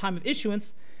 years from the time of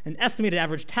issuance, an estimated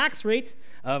average tax rate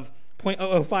of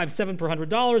 0.0057 per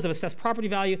 $100 of assessed property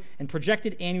value, and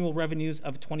projected annual revenues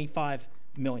of $25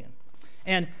 million.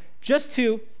 And just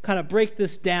to kind of break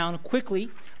this down quickly,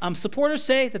 supporters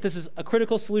say that this is a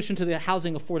critical solution to the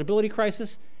housing affordability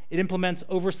crisis. It implements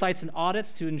oversights and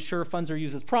audits to ensure funds are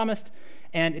used as promised,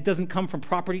 and it doesn't come from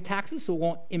property taxes, so it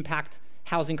won't impact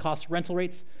housing costs, rental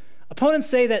rates. Opponents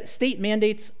say that state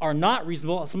mandates are not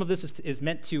reasonable. Some of this is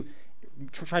meant to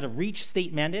try to reach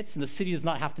state mandates, and the city does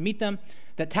not have to meet them.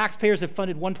 That taxpayers have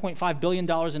funded $1.5 billion in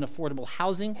affordable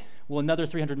housing. Will another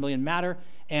 $300 million matter?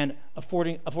 And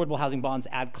affordable housing bonds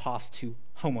add cost to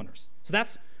homeowners. So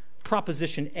that's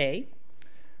Proposition A.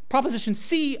 Proposition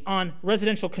C on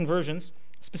residential conversions.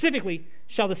 Specifically,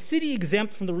 shall the city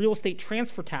exempt from the real estate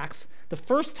transfer tax the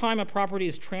first time a property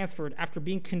is transferred after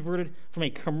being converted from a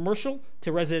commercial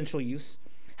to residential use,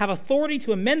 have authority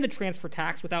to amend the transfer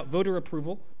tax without voter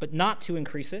approval, but not to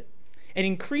increase it, and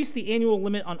increase the annual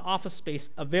limit on office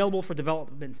space available for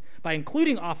development by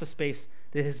including office space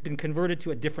that has been converted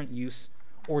to a different use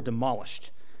or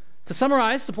demolished. To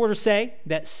summarize, supporters say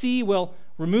that C will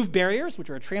remove barriers, which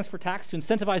are a transfer tax, to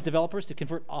incentivize developers to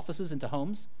convert offices into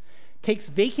homes, takes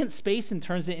vacant space and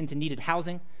turns it into needed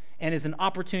housing, and is an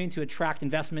opportunity to attract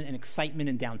investment and excitement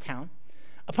in downtown.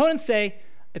 Opponents say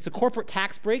it's a corporate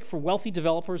tax break for wealthy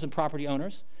developers and property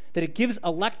owners, that it gives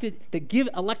elected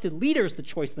leaders the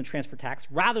choice in the transfer tax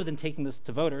rather than taking this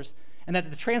to voters, and that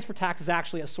the transfer tax is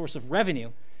actually a source of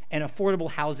revenue and affordable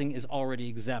housing is already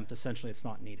exempt. Essentially, it's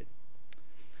not needed.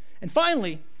 And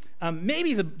finally,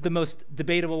 maybe the most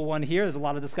debatable one here, there's a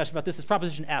lot of discussion about this, is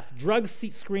Proposition F, drug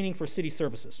screening for city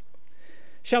services.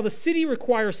 Shall the city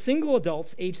require single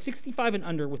adults age 65 and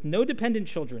under with no dependent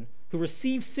children who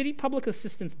receive city public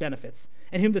assistance benefits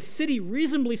and whom the city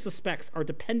reasonably suspects are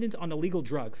dependent on illegal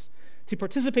drugs to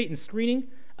participate in screening,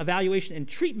 evaluation, and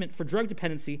treatment for drug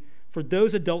dependency for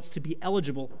those adults to be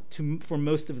eligible for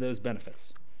most of those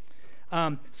benefits?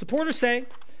 Supporters say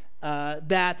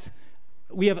that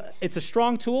it's a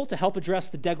strong tool to help address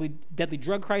the deadly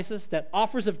drug crisis, that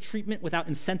offers of treatment without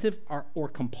incentive or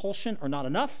compulsion are not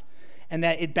enough, and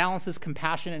that it balances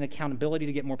compassion and accountability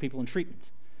to get more people in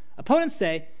treatment. Opponents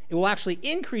say it will actually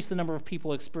increase the number of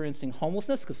people experiencing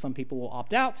homelessness because some people will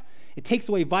opt out. It takes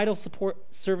away vital support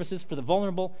services for the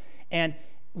vulnerable, and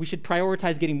we should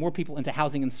prioritize getting more people into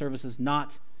housing and services,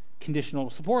 not conditional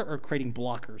support or creating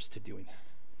blockers to doing that.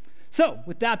 So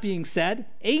with that being said,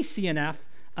 A, C, and F,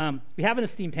 we have an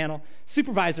esteemed panel,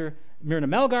 Supervisor Myrna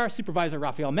Melgar, Supervisor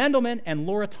Raphael Mandelman, and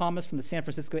Laura Thomas from the San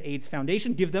Francisco AIDS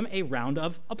Foundation. Give them a round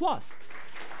of applause.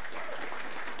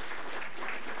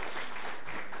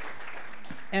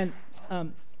 And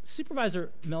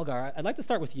Supervisor Melgar, I'd like to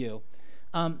start with you.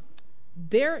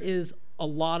 There is a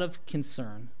lot of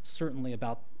concern, certainly,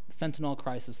 about the fentanyl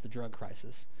crisis, the drug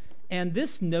crisis, and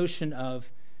this notion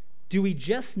of, do we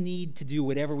just need to do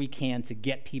whatever we can to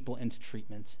get people into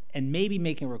treatment, and maybe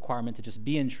making a requirement to just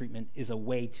be in treatment is a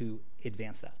way to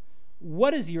advance that?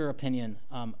 What is your opinion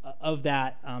of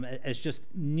that as just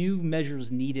new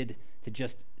measures needed to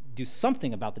just do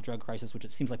something about the drug crisis, which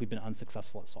it seems like we've been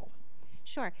unsuccessful at solving?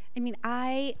 Sure. I mean,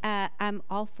 I'm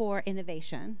all for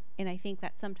innovation, and I think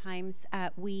that sometimes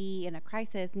we in a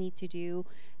crisis need to do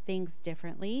things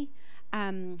differently.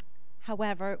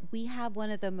 However, we have one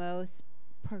of the most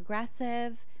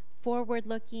progressive,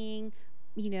 forward-looking,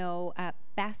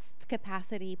 best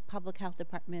capacity public health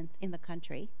departments in the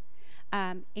country.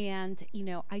 And,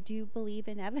 I do believe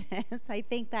in evidence. I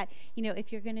think that,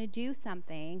 if you're going to do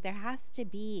something, there has to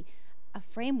be a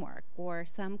framework or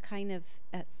some kind of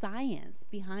science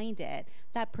behind it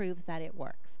that proves that it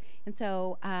works. And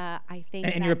so I think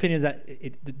and your opinion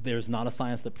is that there's not a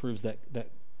science that proves that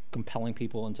compelling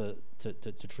people into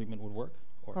treatment would work?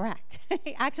 Or? Correct.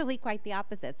 Actually, quite the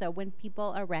opposite. So when people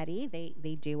are ready,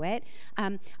 they do it.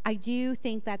 I do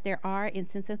think that there are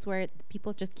instances where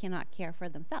people just cannot care for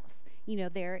themselves.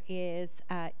 There is,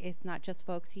 it's not just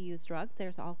folks who use drugs.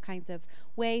 There's all kinds of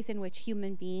ways in which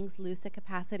human beings lose the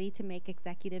capacity to make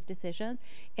executive decisions.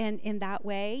 And in that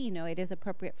way, it is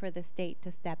appropriate for the state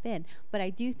to step in. But I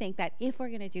do think that if we're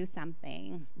going to do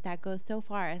something that goes so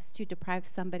far as to deprive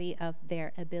somebody of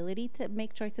their ability to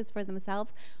make choices for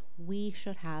themselves, we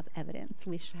should have evidence.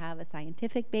 We should have a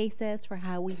scientific basis for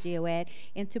how we do it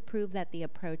and to prove that the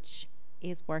approach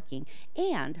is working.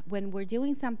 And when we're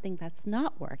doing something that's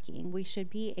not working, we should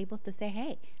be able to say,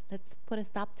 hey, let's put a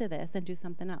stop to this and do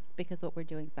something else because what we're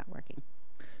doing is not working.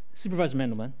 Supervisor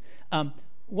Mandelman,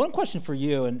 one question for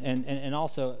you, and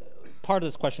also part of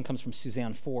this question comes from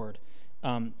Suzanne Ford.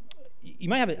 You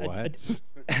might have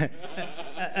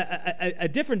a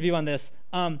different view on this.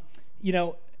 You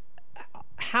know,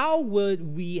 how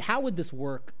would this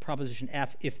work, Proposition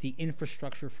F, if the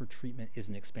infrastructure for treatment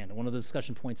isn't expanded? One of the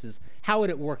discussion points is, how would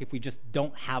it work if we just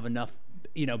don't have enough,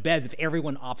 you know, beds? If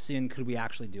everyone opts in, could we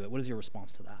actually do it? What is your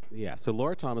response to that? Yeah, so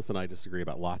Laura Thomas and I disagree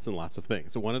about lots and lots of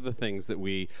things. So one of the things that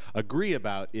we agree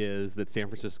about is that San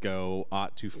Francisco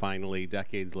ought to finally,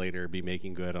 decades later, be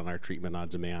making good on our treatment on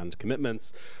demand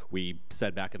commitments. We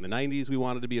said back in the 90s we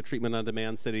wanted to be a treatment on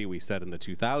demand city. We said in the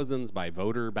 2000s by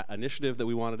voter initiative that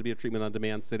we wanted to be a treatment on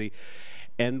demand city.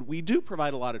 And we do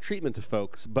provide a lot of treatment to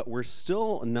folks, but we're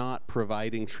still not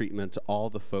providing treatment to all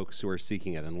the folks who are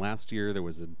seeking it. And last year there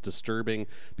was a disturbing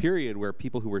period where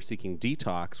people who were seeking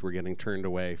detox were getting turned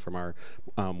away from our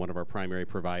one of our primary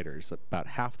providers, about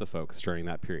half the folks during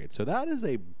that period. So that is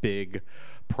a big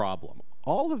problem.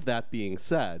 All of that being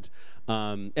said,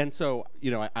 and so,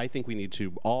 you know, I think we need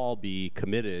to all be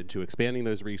committed to expanding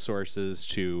those resources,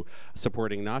 to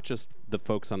supporting not just the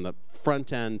folks on the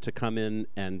front end to come in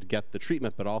and get the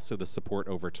treatment, but also the support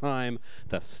over time,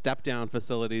 the step-down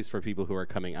facilities for people who are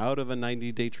coming out of a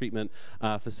 90-day treatment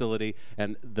facility,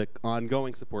 and the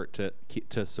ongoing support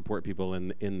to support people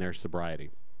in their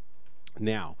sobriety.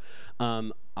 Now,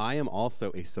 I am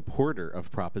also a supporter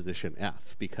of Proposition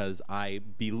F because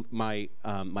my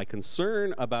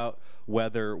concern about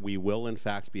whether we will in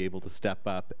fact be able to step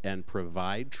up and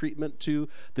provide treatment to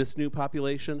this new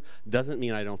population doesn't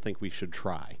mean I don't think we should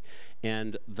try.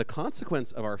 And the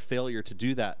consequence of our failure to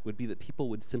do that would be that people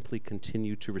would simply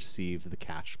continue to receive the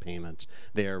cash payment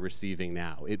they are receiving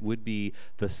now. It would be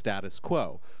the status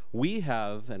quo. We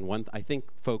have, and I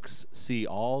think folks see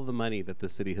all the money that the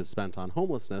city has spent on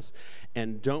homelessness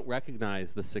and don't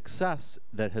recognize the success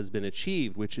that has been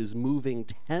achieved, which is moving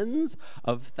tens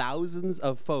of thousands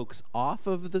of folks off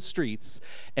of the streets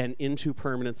and into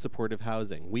permanent supportive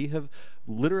housing. We have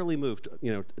literally moved,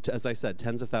 you know, as I said,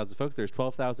 tens of thousands of folks. There's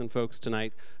 12,000 folks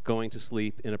tonight going to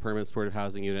sleep in a permanent supportive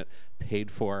housing unit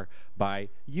paid for by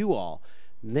you all.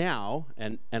 Now,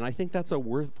 and I think that's a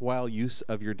worthwhile use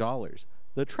of your dollars.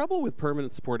 The trouble with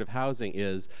permanent supportive housing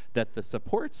is that the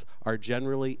supports are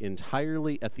generally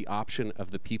entirely at the option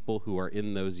of the people who are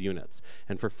in those units.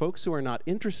 And for folks who are not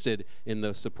interested in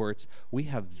those supports, we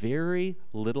have very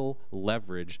little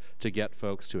leverage to get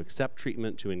folks to accept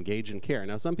treatment, to engage in care.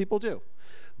 Now, some people do,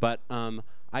 but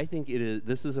I think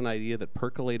this is an idea that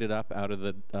percolated up out of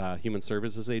the Human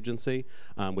Services Agency,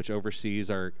 which oversees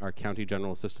our County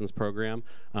General Assistance Program.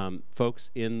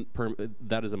 Folks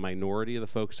that is a minority of the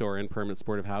folks who are in permanent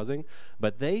supportive housing,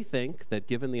 but they think that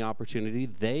given the opportunity,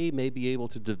 they may be able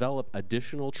to develop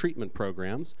additional treatment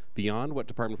programs beyond what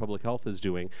Department of Public Health is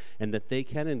doing, and that they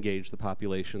can engage the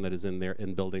population that is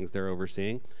in buildings they're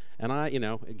overseeing. And you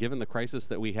know, given the crisis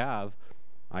that we have,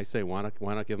 I say, why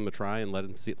not give them a try and let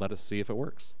us see if it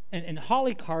works. And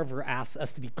Holly Carver asks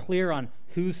us to be clear on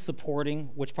who's supporting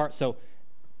which part. So,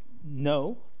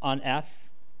 no on F,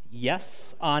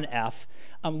 yes on F.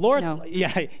 Laura, no.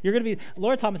 Yeah, you're going to be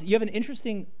Laura Thomas. You have an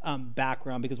interesting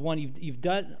background because one, you've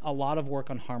done a lot of work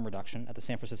on harm reduction at the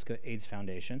San Francisco AIDS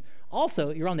Foundation. Also,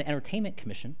 you're on the Entertainment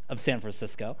Commission of San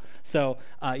Francisco, so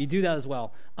you do that as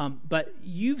well. But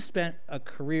you've spent a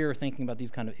career thinking about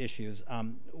these kind of issues.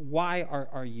 Why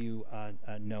are you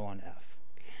no on F?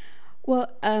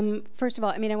 Well, first of all,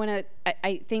 I mean,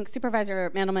 I think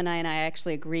Supervisor Mandelman and I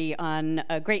actually agree on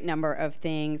a great number of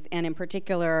things, and in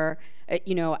particular,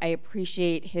 you know, I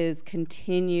appreciate his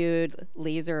continued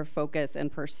laser focus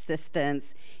and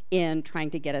persistence in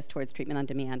trying to get us towards treatment on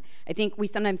demand. I think we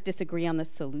sometimes disagree on the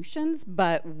solutions,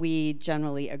 but we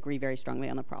generally agree very strongly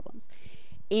on the problems.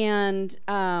 And,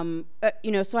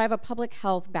 you know, so I have a public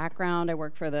health background. I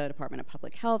work for the Department of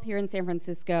Public Health here in San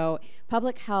Francisco.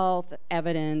 Public health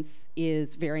evidence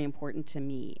is very important to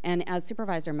me. And as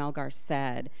Supervisor Melgar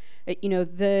said, you know,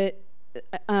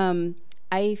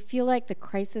 I feel like the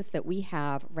crisis that we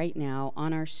have right now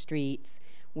on our streets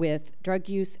with drug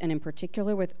use and in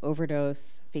particular with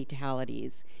overdose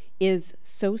fatalities is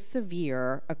so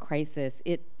severe a crisis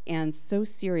and so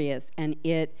serious, and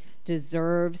it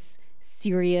deserves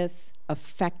serious,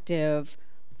 effective,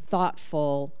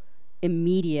 thoughtful,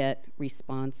 immediate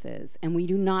responses. And we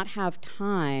do not have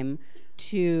time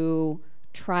to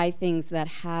try things that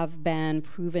have been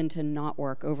proven to not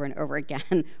work over and over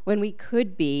again when we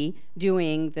could be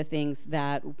doing the things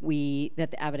that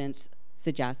the evidence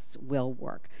suggests will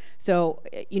work. So,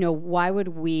 why would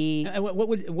we? And what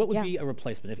would be a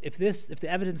replacement if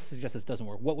the evidence suggests this doesn't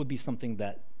work? What would be something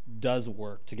that does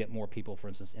work to get more people, for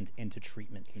instance, into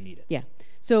treatment who need it? Yeah.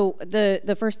 So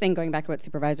the first thing, going back to what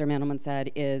Supervisor Mandelman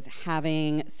said, is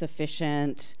having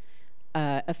sufficient,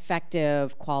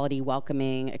 effective, quality,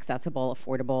 welcoming, accessible,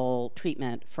 affordable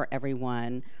treatment for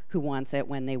everyone who wants it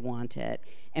when they want it.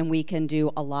 And we can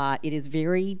do a lot. It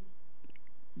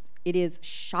is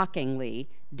shockingly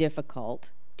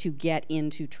difficult to get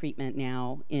into treatment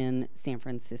now in San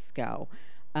Francisco.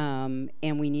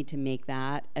 And we need to make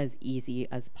that as easy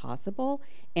as possible.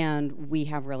 And we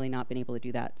have really not been able to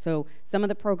do that. So some of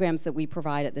the programs that we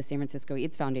provide at the San Francisco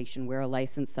AIDS Foundation, we're a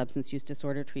licensed substance use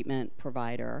disorder treatment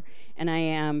provider. And I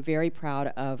am very proud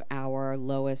of our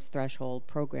lowest threshold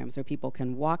programs where people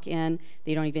can walk in,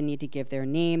 they don't even need to give their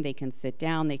name, they can sit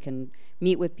down, they can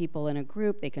meet with people in a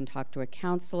group, they can talk to a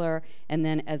counselor, and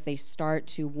then as they start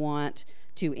to want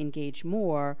to engage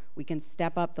more, we can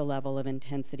step up the level of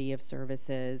intensity of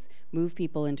services, move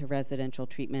people into residential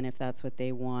treatment if that's what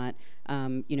they want,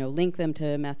 link them to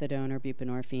methadone or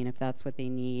buprenorphine if that's what they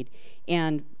need,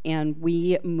 and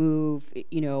we move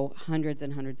hundreds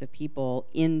and hundreds of people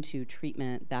into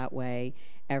treatment that way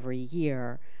every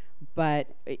year.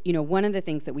 But one of the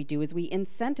things that we do is we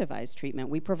incentivize treatment.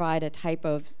 We provide a type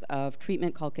of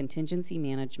treatment called contingency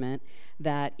management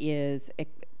that is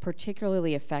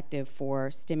particularly effective for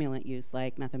stimulant use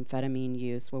like methamphetamine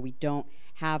use, where we don't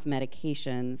have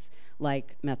medications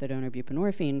like methadone or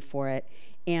buprenorphine for it,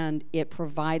 and it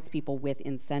provides people with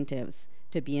incentives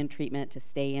to be in treatment, to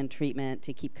stay in treatment,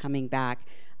 to keep coming back,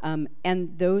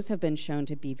 and those have been shown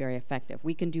to be very effective.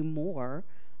 We can do more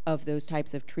of those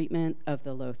types of treatment, of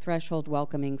the low threshold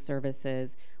welcoming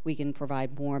services. We can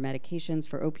provide more medications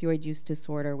for opioid use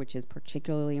disorder, which is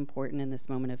particularly important in this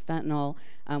moment of fentanyl.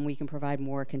 We can provide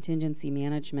more contingency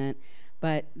management.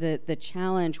 But the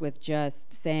challenge with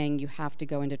just saying you have to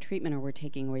go into treatment or we're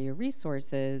taking away your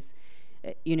resources,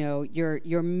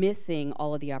 you're missing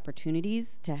all of the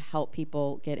opportunities to help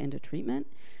people get into treatment.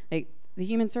 Like, the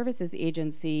Human Services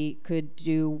Agency could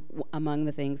do, among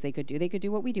the things they could do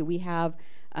what we do. We have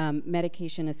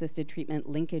medication-assisted treatment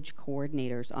linkage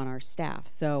coordinators on our staff.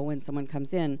 So when someone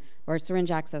comes in, our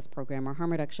syringe access program, our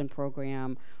harm reduction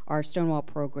program, our Stonewall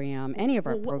program, any of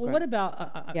our programs. Well, what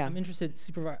about, I'm interested,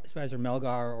 Supervisor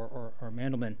Melgar or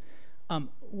Mandelman,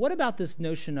 what about this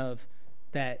notion of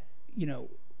that,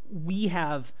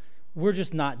 we're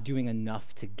just not doing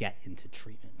enough to get into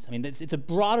treatment? I mean, it's a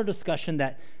broader discussion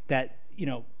that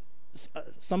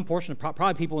some portion of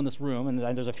probably people in this room,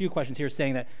 and there's a few questions here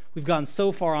saying that we've gone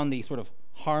so far on the sort of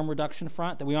harm reduction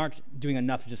front that we aren't doing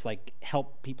enough to just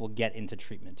help people get into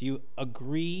treatment. Do you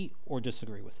agree or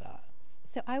disagree with that?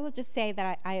 So I will just say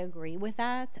that I agree with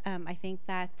that. I think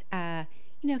that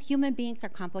human beings are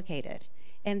complicated,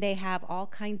 and they have all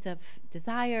kinds of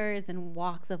desires and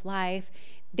walks of life.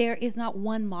 There is not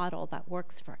one model that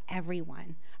works for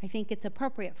everyone. I think it's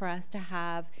appropriate for us to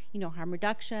have, harm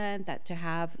reduction, to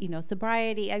have,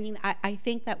 sobriety. I mean, I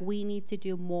think that we need to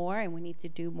do more, and we need to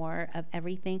do more of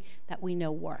everything that we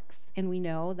know works. And we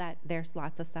know that there's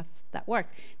lots of stuff that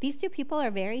works. These two people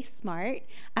are very smart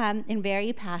and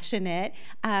very passionate.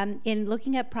 In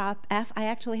looking at Prop F, I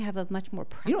actually have a much more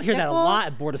practical. You don't hear that a lot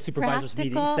at Board of Supervisors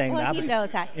meetings saying that. Well, he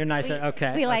knows that. You're nicer.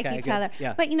 Okay. We like each good. other.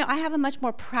 Yeah. But, I have a much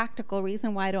more practical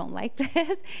reason why I don't like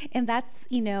this. And that's,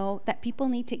 that people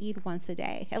need to eat once a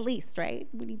day, at least, right?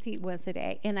 We need to eat once a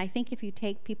day. And I think if you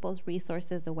take people's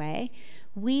resources away,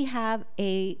 we have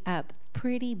a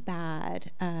pretty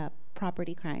bad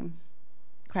property crime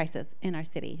crisis in our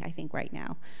city, I think, right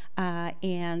now.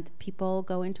 And people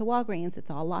go into Walgreens, it's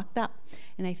all locked up.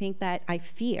 And I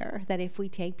fear that if we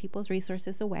take people's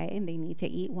resources away and they need to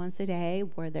eat once a day,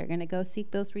 where they're gonna go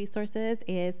seek those resources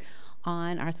is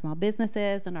on our small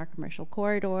businesses and our commercial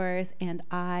corridors, and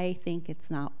I think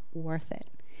it's not worth it,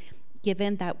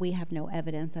 given that we have no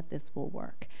evidence that this will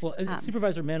work. Well,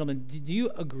 Supervisor Mandelman, do you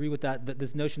agree with that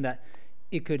this notion that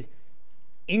it could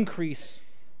increase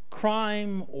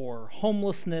crime or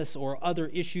homelessness or other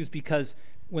issues because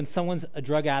when someone's a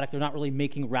drug addict, they're not really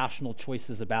making rational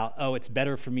choices about, it's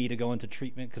better for me to go into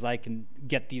treatment because I can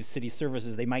get these city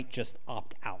services. They might just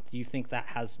opt out. Do you think that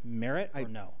has merit or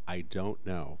no? I don't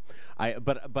know.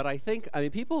 But I think,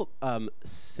 people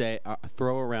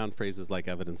throw around phrases like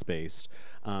evidence-based,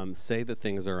 say that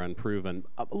things are unproven.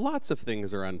 Lots of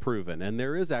things are unproven, and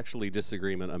there is actually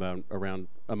disagreement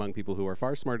among people who are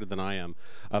far smarter than I am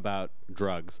about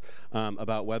drugs,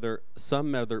 about whether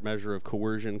some other measure of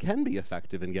coercion can be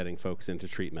effective in getting folks into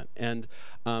treatment. And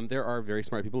there are very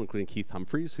smart people, including Keith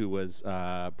Humphreys, who was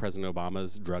President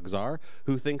Obama's drug czar,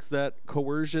 who thinks that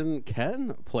coercion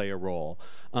can play a role.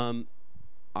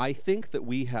 I think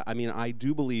that I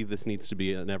do believe this needs to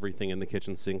be an everything in the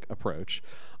kitchen sink approach.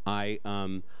 I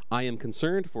am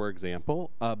concerned, for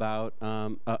example, about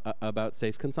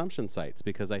safe consumption sites,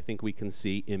 because I think we can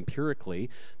see empirically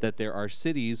that there are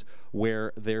cities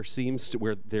where there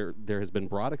has been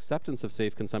broad acceptance of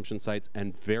safe consumption sites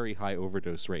and very high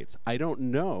overdose rates. I don't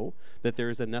know that there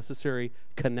is a necessary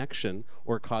connection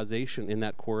or causation in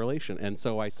that correlation, and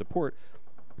so I support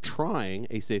trying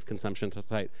a safe consumption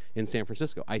site in San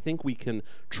Francisco. I think we can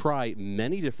try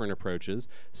many different approaches,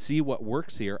 see what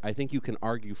works here. I think you can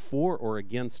argue for or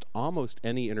against almost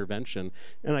any intervention,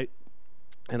 and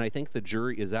I think the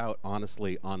jury is out,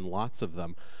 honestly, on lots of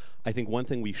them. I think one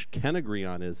thing we can agree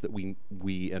on is that we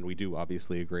do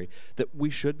obviously agree, that we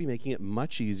should be making it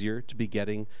much easier to be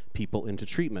getting people into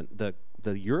treatment.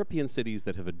 The European cities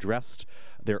that have addressed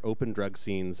their open drug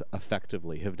scenes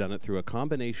effectively have done it through a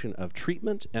combination of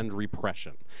treatment and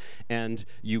repression. And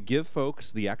you give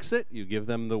folks the exit, you give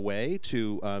them the way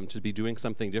to be doing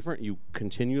something different, you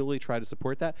continually try to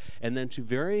support that, and then to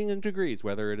varying degrees,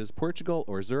 whether it is Portugal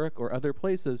or Zurich or other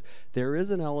places, there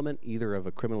is an element either of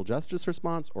a criminal justice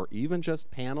response or even just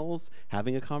panels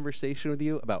having a conversation with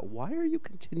you about why are you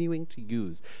continuing to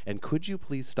use, and could you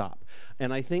please stop?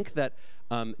 And I think that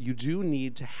you do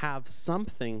need to have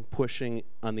something pushing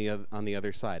on the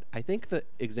other side. I think the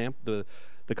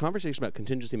conversation about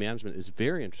contingency management is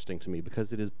very interesting to me,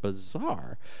 because it is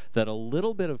bizarre that a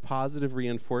little bit of positive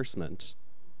reinforcement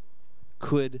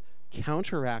could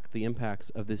counteract the impacts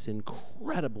of this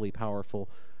incredibly powerful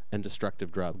and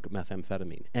destructive drug,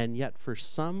 methamphetamine. And yet, for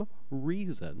some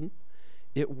reason,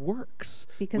 it works.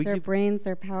 Because our brains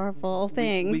are powerful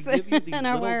things. We give you these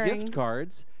little wiring. gift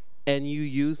cards, and you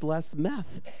use less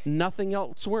meth. Nothing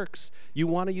else works. You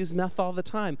want to use meth all the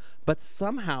time, but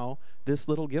somehow this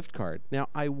little gift card. Now,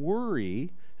 I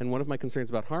worry, and one of my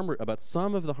concerns about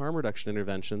some of the harm reduction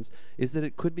interventions is that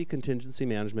it could be contingency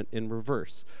management in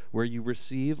reverse, where you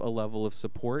receive a level of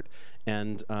support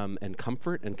and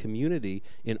comfort and community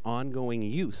in ongoing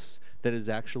use that is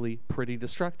actually pretty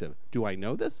destructive. Do I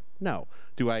know this? No.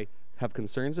 Do I have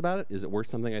concerns about it? Is it worth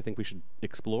something I think we should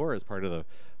explore as part of the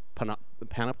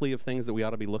panoply of things that we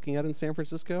ought to be looking at in San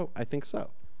Francisco? I think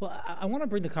so. Well, I want to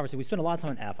bring the conversation. We spent a lot of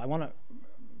time on F. I want to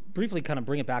briefly kind of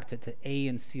bring it back to A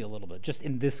and C a little bit, just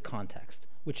in this context,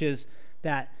 which is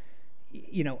that,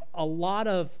 a lot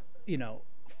of,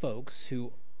 folks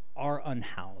who are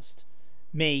unhoused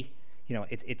may,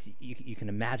 you can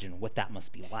imagine what that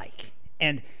must be like.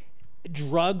 And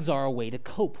drugs are a way to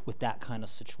cope with that kind of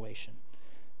situation.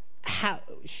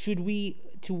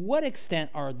 To what extent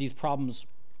are these problems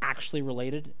actually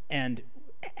related, and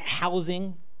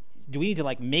housing, do we need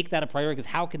to make that a priority?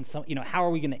 Because how are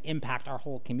we going to impact our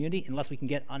whole community unless we can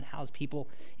get unhoused people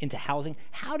into housing?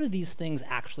 How do these things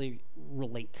actually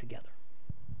relate together?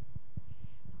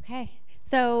 Okay,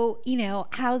 so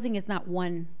housing is not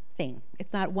one thing.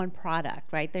 It's not one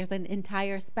product, right? There's an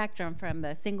entire spectrum from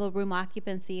a single room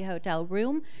occupancy hotel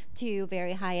room to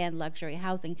very high-end luxury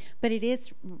housing, but it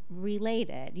is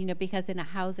related, because in a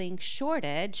housing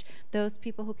shortage, those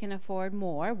people who can afford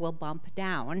more will bump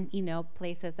down,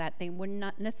 places that they would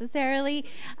not necessarily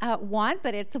want,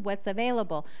 but it's what's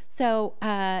available. So,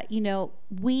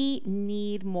 we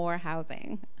need more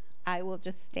housing. I will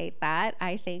just state that.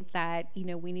 I think that,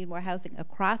 we need more housing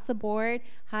across the board,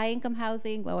 high-income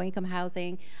housing, low-income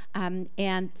housing,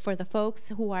 and for the folks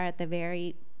who are at the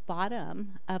very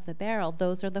bottom of the barrel,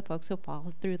 those are the folks who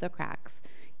fall through the cracks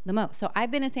the most. So I've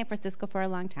been in San Francisco for a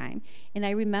long time, and I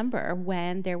remember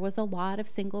when there was a lot of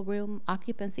single-room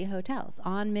occupancy hotels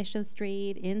on Mission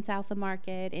Street, in South of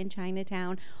Market, in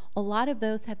Chinatown. A lot of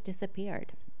those have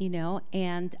disappeared,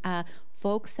 and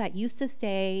folks that used to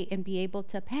stay and be able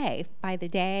to pay by the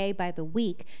day, by the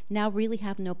week, now really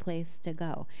have no place to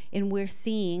go. And we're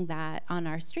seeing that on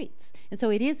our streets. And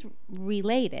so it is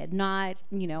related, not,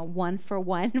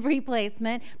 one-for-one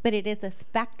replacement, but it is a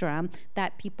spectrum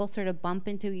that people sort of bump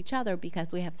into each other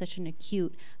because we have such an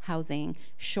acute housing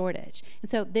shortage. And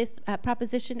so this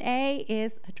Proposition A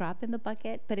is a drop in the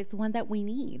bucket, but it's one that we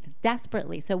need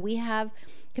desperately. So we have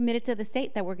committed to the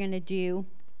state that we're going to do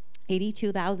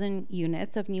 82,000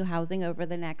 units of new housing over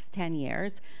the next 10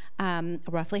 years.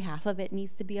 Roughly half of it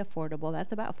needs to be affordable.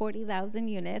 That's about 40,000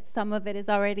 units. Some of it is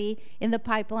already in the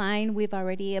pipeline. We've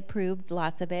already approved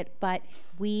lots of it, but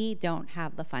we don't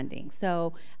have the funding.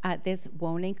 So this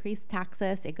won't increase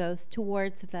taxes. It goes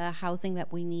towards the housing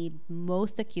that we need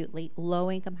most acutely,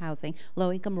 low-income housing,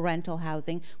 low-income rental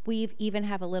housing. We've even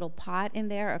have a little pot in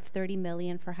there of $30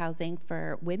 million for housing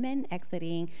for women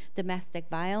exiting domestic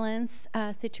violence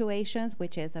situations,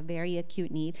 which is a very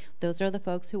acute need. Those are the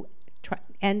folks who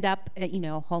end up,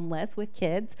 homeless with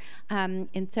kids. And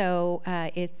so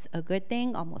it's a good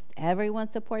thing. Almost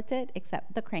everyone supports it,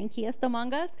 except the crankiest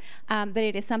among us. But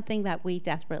it is something that we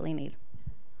desperately need.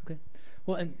 Okay.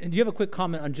 Well, and do you have a quick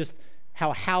comment on just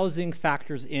how housing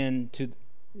factors into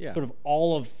sort of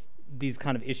all of these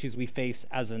kind of issues we face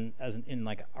in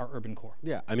like our urban core?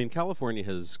 Yeah, I mean, California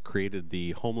has created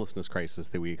the homelessness crisis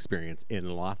that we experience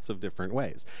in lots of different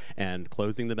ways. And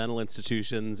closing the mental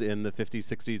institutions in the 50s,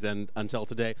 60s, and until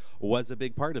today was a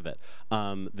big part of it.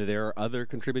 There are other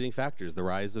contributing factors, the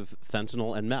rise of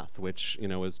fentanyl and meth, which,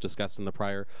 was discussed on the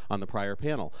prior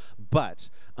panel. But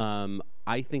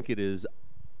I think it is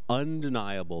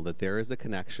undeniable that there is a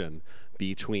connection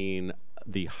between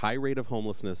the high rate of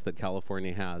homelessness that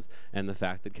California has and the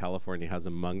fact that California has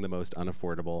among the most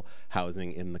unaffordable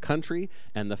housing in the country,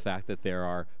 and the fact that there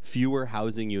are fewer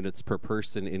housing units per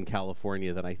person in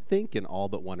California than I think in all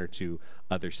but one or two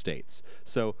other states.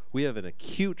 So we have an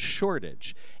acute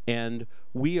shortage, and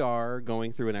we are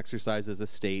going through an exercise as a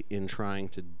state in trying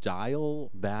to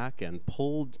dial back and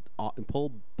pull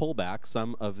back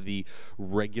some of the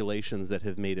regulations that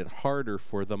have made it harder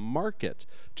for the market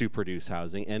to produce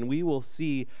housing, and we will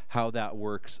see how that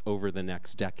works over the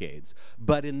next decades.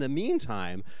 But in the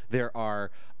meantime, there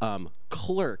are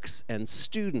clerks and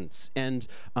students and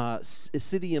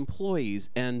city employees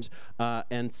and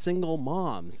single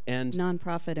moms and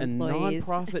nonprofit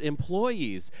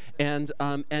employees and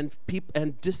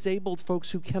disabled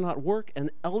folks who cannot work and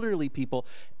elderly people.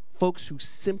 Folks who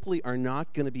simply are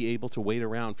not going to be able to wait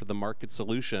around for the market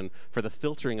solution for the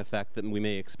filtering effect that we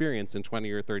may experience in 20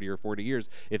 or 30 or 40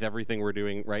 years if everything we're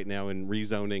doing right now in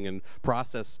rezoning and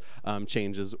process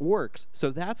changes works. So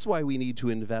that's why we need to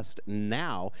invest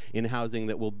now in housing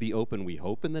that will be open, we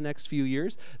hope, in the next few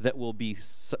years, that will be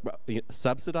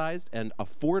subsidized and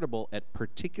affordable at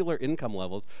particular income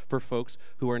levels for folks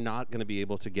who are not going to be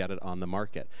able to get it on the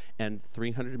market. And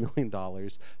 $300 million,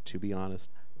 to be honest,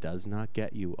 does not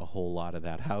get you a whole lot of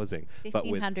that housing.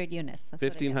 1,500 units.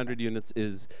 1,500 units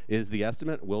is the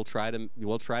estimate. We'll try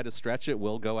to stretch it.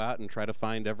 We'll go out and try to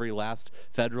find every last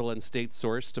federal and state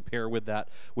source to pair with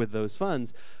those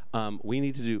funds. We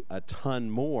need to do a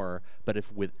ton more, but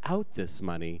if without this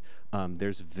money,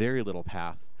 there's very little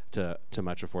path to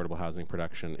much affordable housing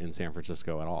production in San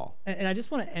Francisco at all. And I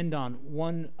just want to end on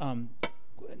one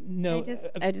I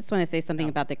just want to say something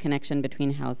about the connection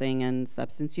between housing and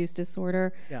substance use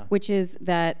disorder, which is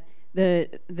that the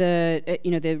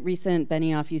recent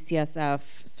Benioff UCSF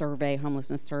survey,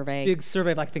 homelessness survey, big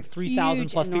survey of I think 3,000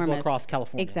 plus people across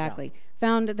California, exactly,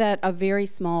 found that a very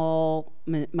small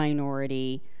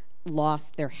minority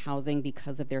lost their housing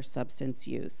because of their substance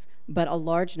use, but a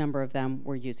large number of them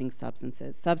were using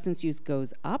substances. Substance use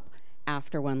goes up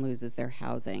after one loses their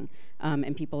housing,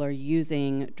 and people are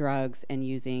using drugs and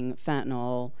using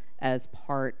fentanyl as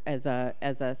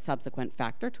a subsequent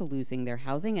factor to losing their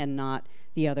housing, and not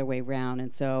the other way around.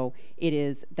 And so it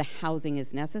is, the housing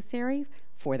is necessary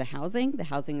for the housing. The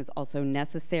housing is also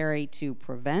necessary to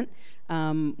prevent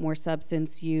more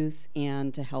substance use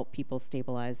and to help people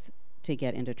stabilize to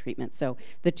get into treatment. So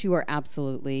the two are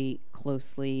absolutely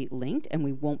closely linked, and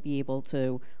we won't be able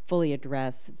to fully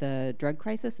address the drug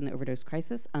crisis and the overdose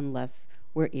crisis unless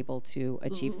we're able to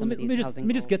achieve some of these housing goals. Let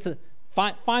me just get to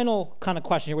final kind of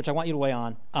question here, which I want you to weigh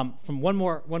on, from one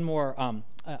more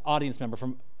audience member,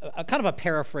 from kind of a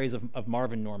paraphrase of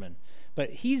Marvin Norman.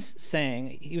 But he's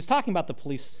saying, he was talking about the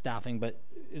police staffing, but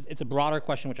it's a broader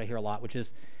question, which I hear a lot, which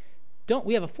is,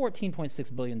 we have a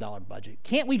 $14.6 billion budget.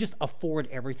 Can't we just afford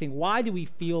everything? Why do we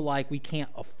feel like we can't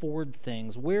afford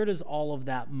things? Where does all of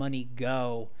that money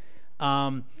go?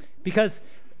 Because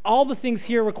all the things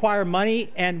here require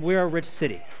money, and we're a rich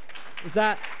city.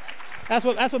 That's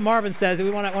what Marvin says. We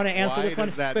want to answer this one. Why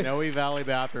does that Noe Valley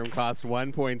bathroom cost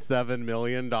 $1.7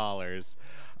 million?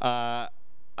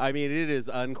 I mean, it is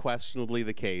unquestionably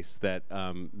the case that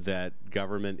that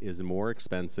government is more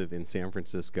expensive in San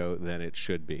Francisco than it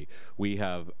should be. We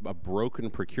have a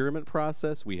broken procurement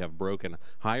process. We have broken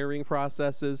hiring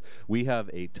processes. We have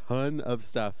a ton of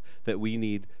stuff that we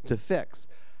need to fix.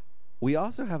 we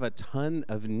also have a ton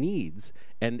of needs,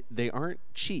 and they aren't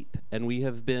cheap. And we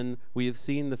have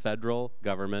seen the federal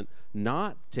government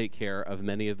not take care of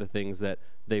many of the things that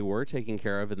they were taking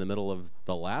care of in the middle of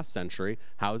the last century.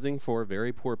 Housing for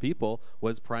very poor people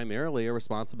was primarily a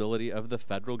responsibility of the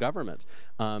federal government.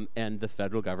 And the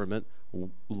federal government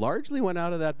largely went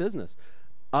out of that business.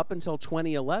 Up until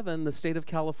 2011, the state of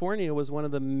California was one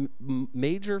of the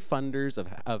major funders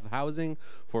of housing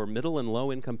for middle and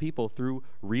low-income people through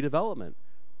redevelopment.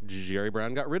 Jerry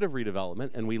Brown got rid of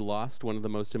redevelopment, and we lost one of the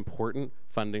most important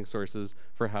funding sources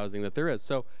for housing that there is.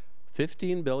 So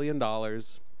 $15 billion,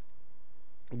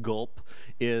 gulp,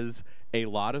 is a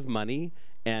lot of money.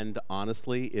 And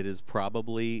honestly, it is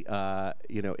probably,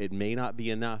 it may not be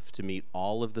enough to meet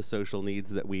all of the social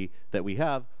needs that we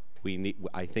have.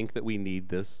 I think that we need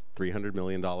this $300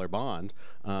 million bond,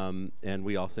 and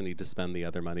we also need to spend the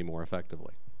other money more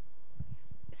effectively.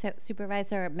 So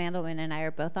Supervisor Mandelman and I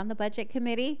are both on the budget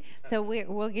committee, so we're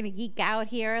going to geek out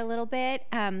here a little bit.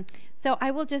 So I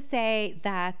will just say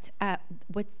that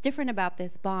what's different about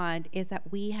this bond is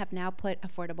that we have now put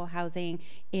affordable housing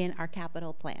in our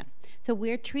capital plan. So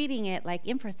we're treating it like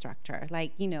infrastructure,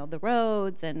 like, the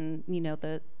roads and,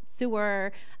 the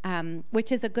sewer,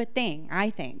 which is a good thing, I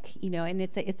think, and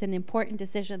it's an important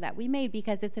decision that we made,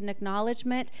 because it's an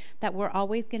acknowledgement that we're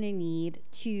always going to need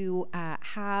to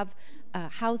have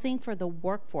housing for the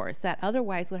workforce that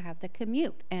otherwise would have to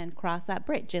commute and cross that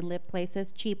bridge and live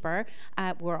places cheaper.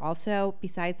 We're also,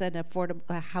 besides an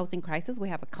affordable housing crisis, we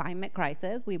have a climate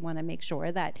crisis. We want to make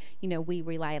sure that we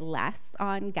rely less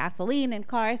on gasoline and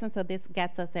cars, and so this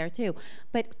gets us there too.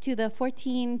 But to the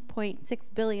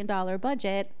 $14.6 billion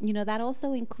budget, that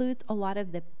also includes a lot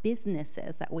of the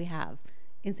businesses that we have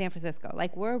in San Francisco.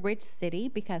 Like, we're a rich city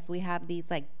because we have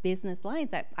these business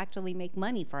lines that actually make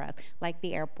money for us, like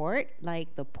the airport,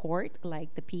 like the port,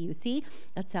 like the PUC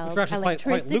that sells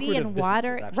electricity and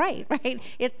water. Right.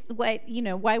 It's what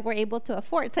why we're able to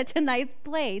afford such a nice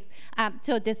place.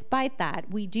 So despite that,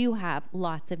 we do have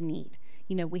lots of need.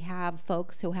 We have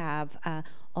folks who have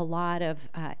a lot of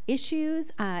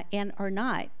issues and are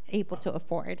not able to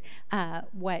afford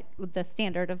what the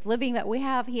standard of living that we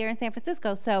have here in San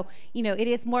Francisco. So, it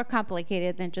is more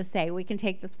complicated than just say we can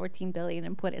take this $14 billion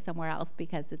and put it somewhere else,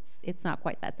 because it's not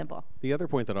quite that simple. The other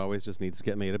point that always just needs to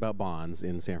get made about bonds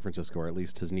in San Francisco, or at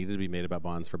least has needed to be made about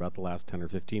bonds for about the last 10 or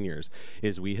 15 years,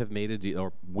 is we have made a deal,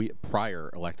 or prior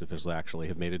elected officials actually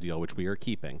have made a deal, which we are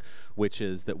keeping, which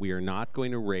is that we are not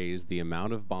going to raise the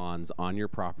amount of bonds on your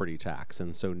property tax.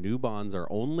 And so new bonds are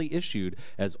only issued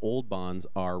as old bonds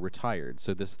are retired.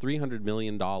 So this $300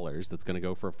 million that's going to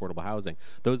go for affordable housing,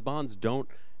 those bonds don't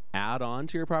add on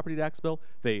to your property tax bill.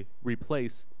 They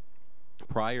replace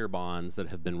prior bonds that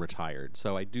have been retired.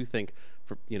 So I do think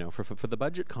for the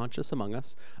budget conscious among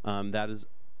us, that is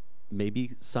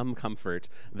maybe some comfort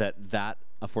that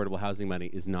affordable housing money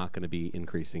is not going to be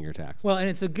increasing your tax. Well, and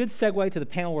it's a good segue to the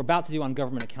panel we're about to do on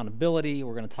government accountability.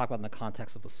 We're going to talk about in the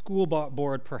context of the school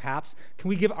board, perhaps. Can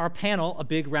we give our panel a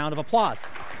big round of applause?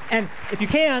 And if you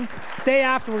can, stay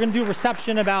after. We're going to do a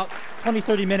reception about 20,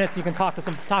 30 minutes. You can talk to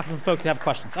some folks who have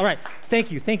questions. All right.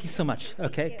 Thank you. Thank you so much.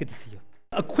 Okay. Good to see you.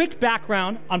 A quick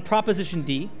background on Proposition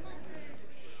D.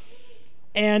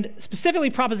 And specifically,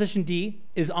 Proposition D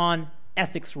is on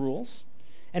ethics rules.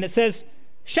 And it says,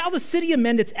 shall the city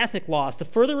amend its ethic laws to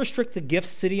further restrict the gifts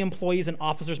city employees and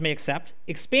officers may accept,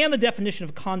 expand the definition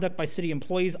of conduct by city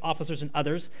employees, officers, and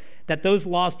others that those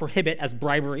laws prohibit as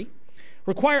bribery,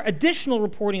 require additional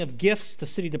reporting of gifts to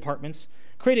city departments,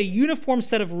 create a uniform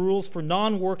set of rules for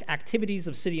non-work activities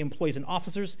of city employees and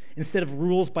officers instead of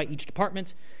rules by each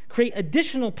department, create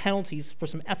additional penalties for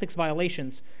some ethics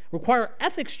violations, require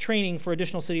ethics training for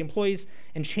additional city employees,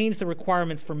 and change the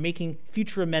requirements for making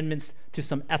future amendments to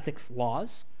some ethics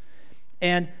laws.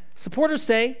 And supporters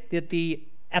say that the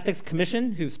Ethics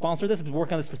Commission, who sponsored this, has been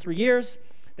working on this for 3 years,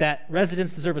 that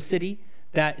residents deserve a city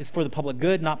that is for the public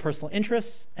good, not personal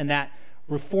interests, and that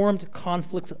reformed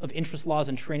conflicts of interest laws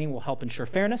and training will help ensure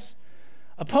fairness.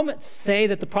 Opponents say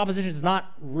that the proposition does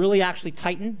not really actually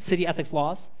tighten city ethics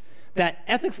laws, that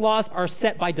ethics laws are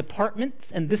set by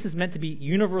departments, and this is meant to be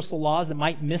universal laws that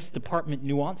might miss department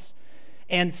nuance,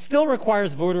 and still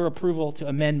requires voter approval to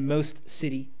amend most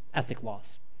city ethic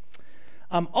laws.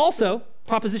 Also,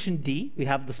 Proposition D, we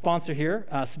have the sponsor here,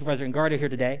 Supervisor Engardio here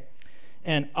today,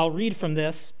 and I'll read from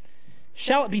this.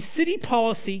 Shall it be city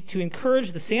policy to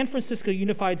encourage the San Francisco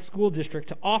Unified School District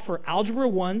to offer Algebra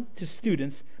 1 to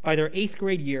students by their 8th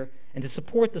grade year and to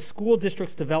support the school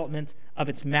district's development of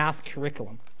its math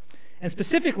curriculum? And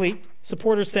specifically,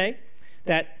 supporters say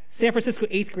that San Francisco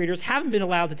 8th graders haven't been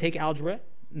allowed to take algebra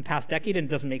in the past decade, and it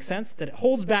doesn't make sense, that it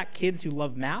holds back kids who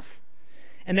love math,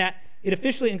 and that it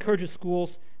officially encourages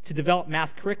schools to develop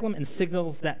math curriculum and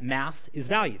signals that math is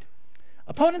valued.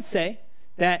 Opponents say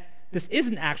that this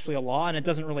isn't actually a law and it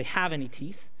doesn't really have any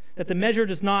teeth, that the measure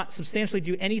does not substantially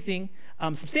do anything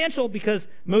substantial because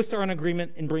most are in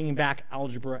agreement in bringing back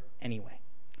algebra anyway.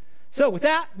 So with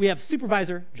that, we have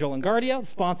Supervisor Joel Engardio, the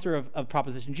sponsor of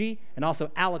Proposition G, and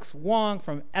also Alex Wong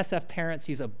from SF Parents.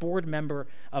 He's a board member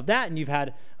of that, and you've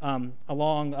had a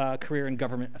long career in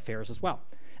government affairs as well.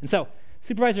 And so,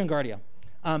 Supervisor Engardio,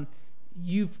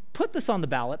 you've put this on the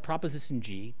ballot, Proposition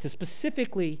G, to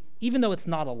specifically, even though it's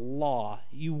not a law,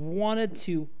 you wanted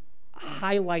to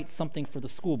highlight something for the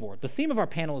school board. The theme of our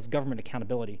panel is government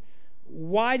accountability.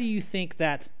 Why do you think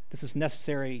that this is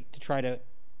necessary to try to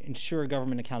ensure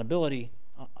government accountability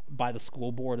by the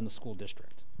school board and the school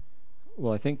district?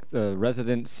 Well, I think the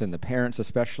residents and the parents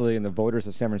especially and the voters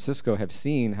of San Francisco have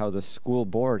seen how the school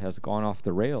board has gone off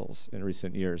the rails in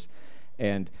recent years.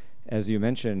 And as you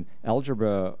mentioned,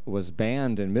 algebra was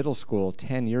banned in middle school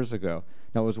 10 years ago.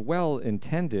 Now, it was well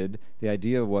intended. The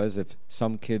idea was if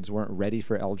some kids weren't ready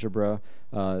for algebra,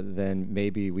 then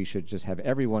maybe we should just have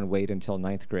everyone wait until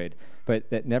 9th grade.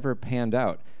 But that never panned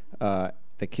out.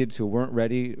 The kids who weren't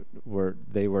ready were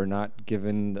not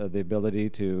given the ability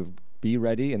to be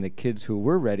ready, and the kids who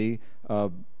were ready,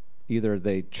 either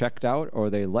they checked out or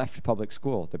they left public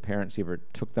school. The parents either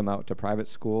took them out to private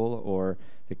school or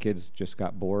the kids just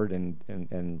got bored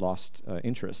and lost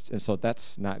interest. And so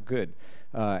that's not good.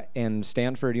 And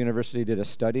Stanford University did a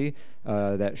study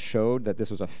that showed that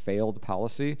this was a failed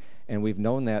policy, and we've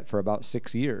known that for about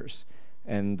 6 years.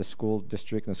 And the school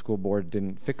district and the school board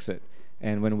didn't fix it.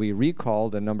 And when we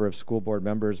recalled a number of school board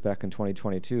members back in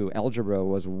 2022, algebra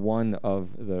was one of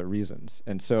the reasons.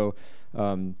 And so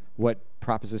what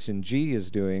Proposition G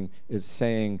is doing is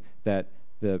saying that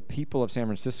the people of San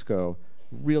Francisco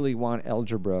really want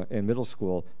algebra in middle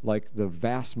school like the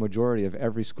vast majority of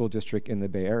every school district in the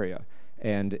Bay Area.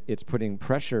 And it's putting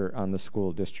pressure on the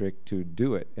school district to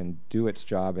do it and do its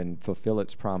job and fulfill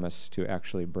its promise to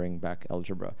actually bring back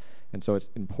algebra. And so it's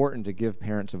important to give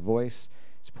parents a voice.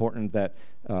 It's important that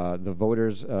the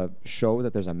voters show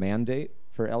that there's a mandate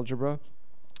for algebra,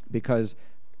 because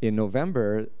in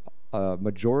November, a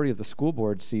majority of the school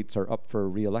board seats are up for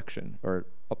re-election or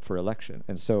up for election.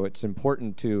 And so it's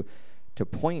important to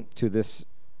point to this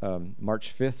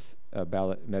March 5th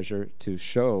ballot measure to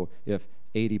show if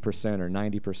 80% or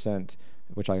 90%,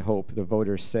 which I hope the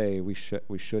voters say we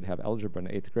should have algebra in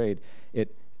 8th grade,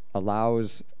 it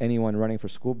allows anyone running for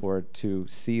school board to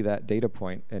see that data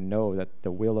point and know that the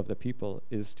will of the people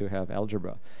is to have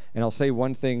algebra. And I'll say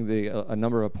one thing, a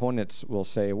number of opponents will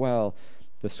say, well,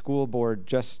 the school board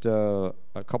just a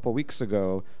couple weeks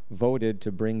ago voted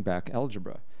to bring back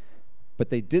algebra.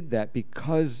 But they did that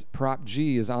because Prop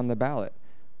G is on the ballot.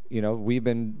 You know, we've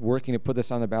been working to put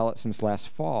this on the ballot since last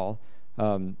fall,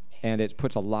 and it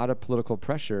puts a lot of political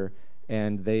pressure,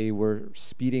 and they were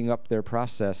speeding up their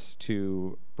process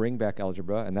to bring back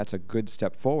algebra, and that's a good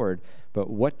step forward. But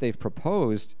what they've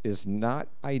proposed is not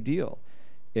ideal.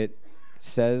 It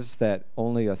says that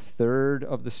only 1/3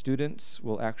 of the students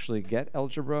will actually get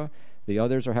algebra. The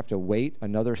others will have to wait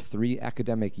another 3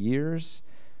 academic years.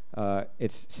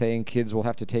 It's saying kids will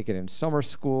have to take it in summer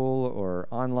school or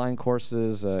online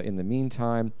courses in the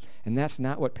meantime, and that's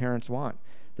not what parents want.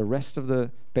 The rest of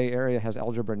the Bay Area has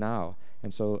algebra now,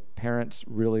 and so parents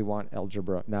really want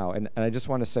algebra now. And I just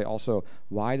want to say also,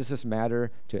 why does this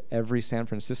matter to every San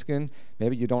Franciscan?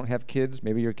 Maybe you don't have kids,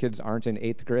 maybe your kids aren't in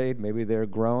 8th grade, maybe they're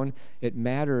grown. It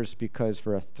matters because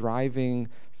for a thriving,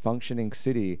 functioning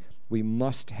city, we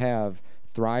must have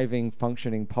thriving,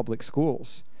 functioning public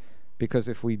schools. Because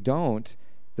if we don't,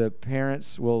 the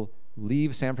parents will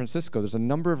leave San Francisco. There's a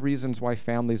number of reasons why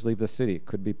families leave the city. It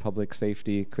could be public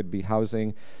safety, could be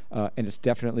housing, and it's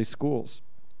definitely schools.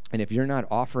 And if you're not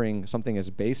offering something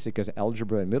as basic as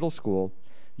algebra in middle school,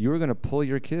 you're going to pull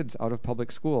your kids out of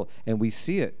public school. And we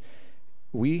see it.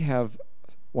 We have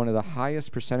one of the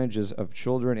highest percentages of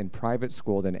children in private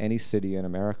school than any city in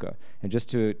America. And just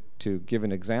to give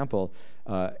an example,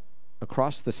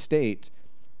 across the state,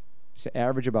 to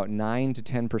average about 9 to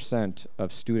 10%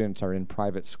 of students are in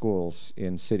private schools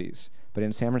in cities. But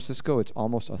in San Francisco, it's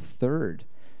almost 1/3.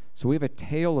 So we have a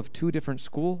tale of 2 different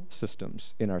school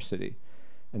systems in our city.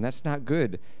 And that's not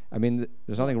good. I mean,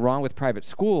 there's nothing wrong with private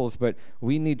schools, but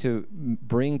we need to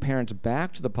bring parents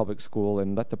back to the public school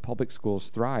and let the public schools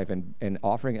thrive. And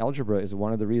offering algebra is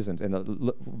one of the reasons. And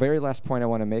the very last point I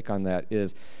want to make on that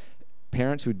is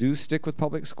parents who do stick with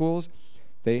public schools,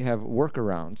 they have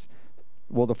workarounds.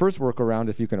 Well, the first workaround,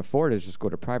 if you can afford it, is just go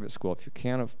to private school. If you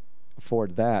can't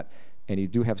afford that, and you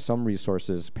do have some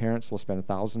resources, parents will spend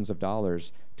thousands of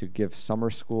dollars to give summer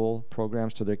school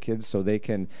programs to their kids so they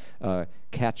can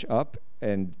catch up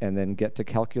and then get to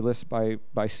calculus by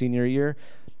senior year.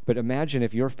 But imagine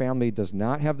if your family does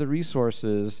not have the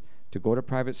resources to go to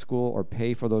private school or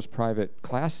pay for those private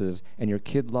classes, and your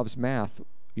kid loves math,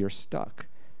 you're stuck.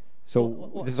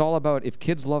 So this is all about, if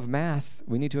kids love math,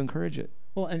 we need to encourage it.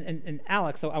 Well, and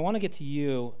Alex, so I want to get to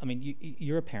you. I mean,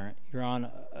 you're a parent. You're on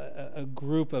a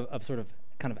group of sort of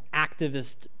kind of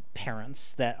activist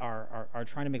parents that are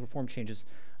trying to make reform changes.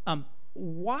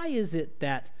 Why is it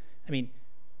that, I mean,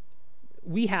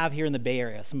 we have here in the Bay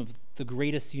Area some of the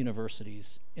greatest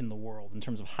universities in the world in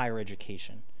terms of higher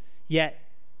education, yet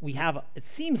we have, it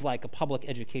seems like, a public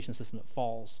education system that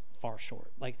falls far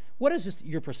short. Like, what is just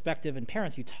your perspective and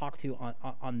parents you talk to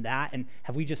on that, and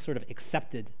have we just sort of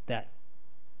accepted that,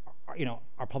 you know,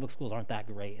 our public schools aren't that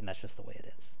great and that's just the way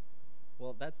it is?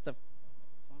 Well, that's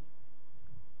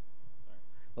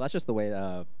just the way,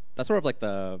 that's sort of like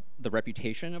the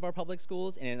reputation of our public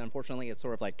schools, and unfortunately it's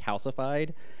sort of like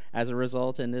calcified as a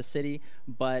result in this city.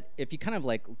 But if you kind of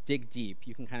like dig deep,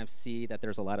 you can kind of see that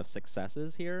there's a lot of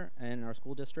successes here in our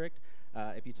school district.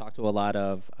 If you talk to a lot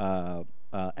of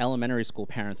elementary school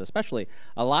parents especially,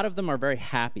 a lot of them are very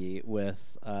happy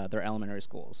with their elementary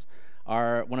schools.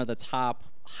 One of the top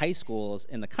high schools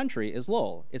in the country is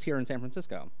Lowell. It's here in San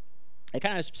Francisco. It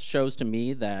kind of shows to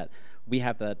me that we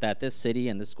have that this city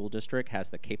and this school district has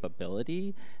the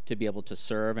capability to be able to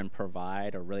serve and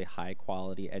provide a really high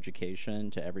quality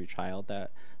education to every child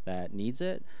that needs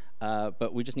it.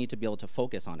 But we just need to be able to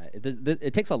focus on it.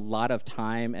 It takes a lot of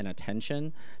time and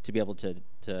attention to be able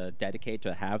to dedicate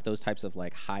to have those types of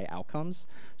like high outcomes.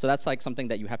 So that's like something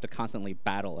that you have to constantly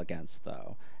battle against,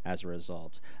 though, as a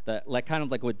result. Like kind of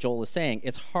like what Joel is saying,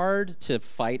 it's hard to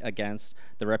fight against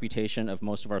the reputation of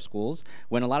most of our schools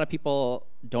when a lot of people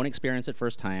don't experience it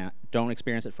firsthand,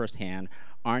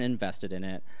 aren't invested in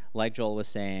it. Like Joel was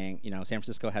saying, you know, San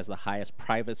Francisco has the highest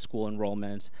private school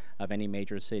enrollment of any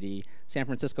major city. San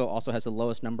Francisco also has the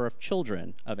lowest number of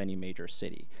children of any major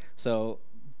city. So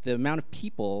the amount of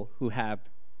people who have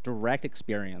direct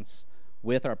experience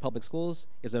with our public schools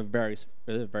is a very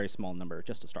small number,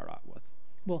 just to start off with.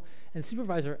 Well, and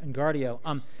Supervisor Engardio,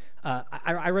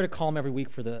 I read a column every week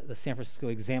for the San Francisco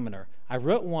Examiner. I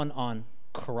wrote one on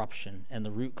corruption and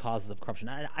the root causes of corruption.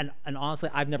 And honestly,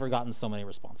 I've never gotten so many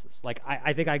responses. Like,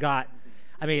 I think I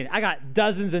got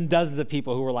dozens and dozens of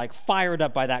people who were like fired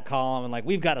up by that column and like,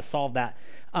 we've got to solve that.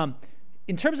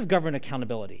 In terms of government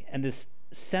accountability and this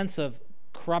sense of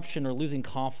corruption or losing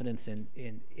confidence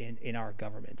in our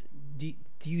government,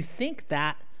 do you think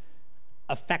that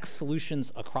affects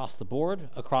solutions across the board,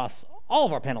 across all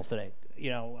of our panels today?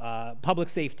 You know, public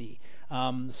safety,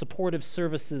 supportive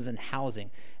services and housing,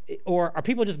 or are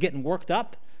people just getting worked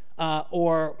up,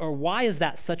 or why is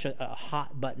that such a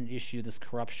hot button issue, this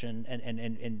corruption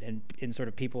and sort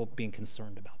of people being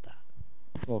concerned about that?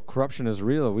 Well, corruption is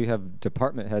real. We have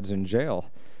department heads in jail,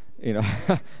 you know.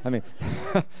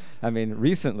 I mean,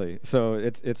 recently. So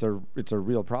it's a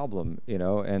real problem, you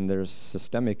know. And there's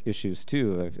systemic issues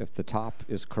too. If the top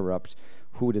is corrupt,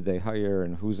 who did they hire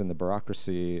and who's in the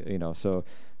bureaucracy, you know? So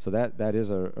that is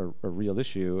a real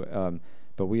issue.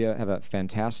 But we have a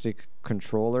fantastic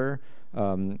controller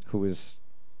who is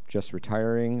just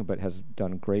retiring, but has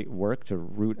done great work to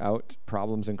root out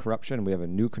problems in corruption. We have a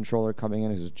new controller coming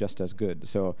in who's just as good.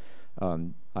 So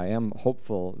I am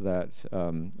hopeful that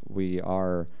we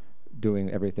are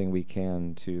doing everything we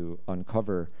can to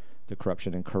uncover the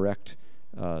corruption and correct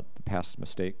the past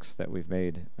mistakes that we've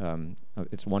made.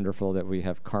 It's wonderful that we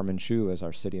have Carmen Chu as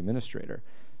our city administrator.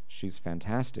 She's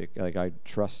fantastic. Like, I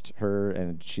trust her,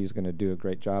 and she's going to do a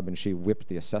great job. And she whipped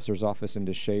the assessor's office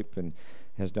into shape and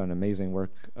has done amazing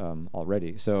work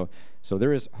already. So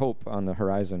there is hope on the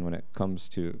horizon when it comes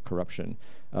to corruption.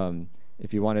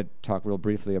 If you want to talk real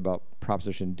briefly about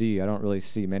Proposition D, I don't really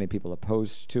see many people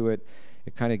opposed to it.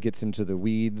 It kind of gets into the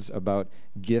weeds about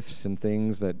gifts and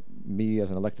things that me as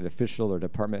an elected official or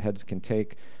department heads can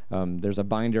take. There's a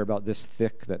binder about this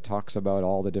thick that talks about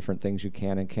all the different things you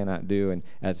can and cannot do. And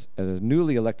as a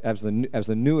newly elected, as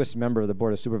the newest member of the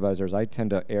Board of Supervisors, I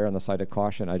tend to err on the side of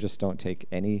caution. I just don't take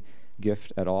any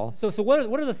gift at all. So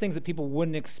what are the things that people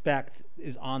wouldn't expect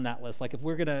is on that list? Like, if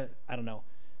we're gonna, I don't know,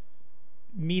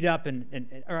 meet up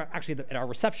or actually at our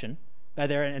reception,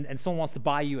 there and someone wants to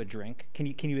buy you a drink, can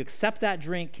you accept that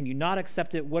drink? Can you not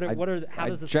accept it? How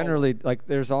does this generally like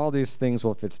there's all these things.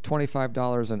 Well, if it's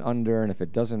 $25 and under, and if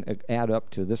it doesn't add up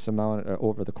to this amount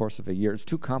over the course of a year, it's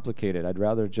too complicated. I'd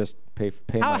rather just pay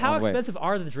my How own way. expensive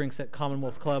are the drinks at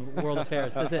Commonwealth Club World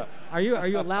Affairs? Are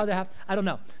you allowed to have? I don't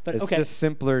know, but it's okay. just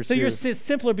simpler. So it's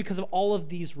simpler because of all of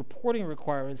these reporting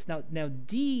requirements. Now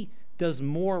D does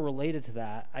more related to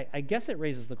that. I guess it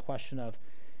raises the question of,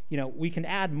 we can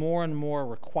add more and more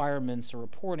requirements or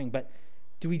reporting, but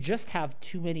do we just have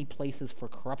too many places for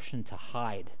corruption to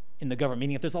hide in the government?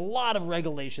 Meaning if there's a lot of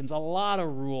regulations, a lot of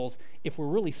rules, if we're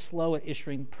really slow at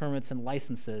issuing permits and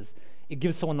licenses, it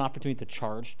gives someone an opportunity to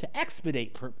charge, to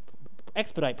expedite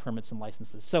permits and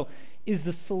licenses. So is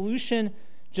the solution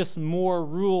just more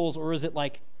rules, or is it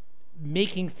like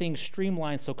making things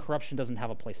streamlined so corruption doesn't have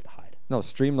a place to hide? No,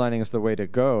 streamlining is the way to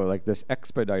go. Like this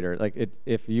expediter,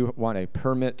 if you want a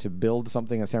permit to build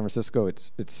something in San Francisco,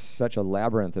 it's such a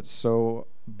labyrinth. It's so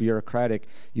bureaucratic.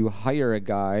 You hire a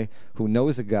guy who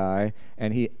knows a guy,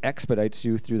 and he expedites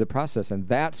you through the process. And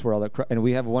that's where and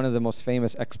we have one of the most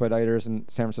famous expediters in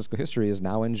San Francisco history is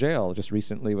now in jail. Just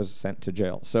recently was sent to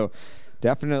jail. So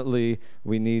definitely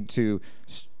we need to,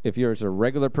 if you're a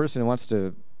regular person who wants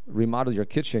to remodel your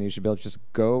kitchen, you should be able to just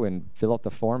go and fill out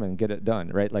the form and get it done,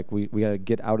 right? Like we got to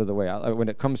get out of the way. When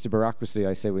it comes to bureaucracy,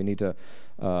 I say we need to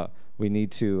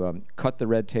cut the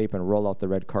red tape and roll out the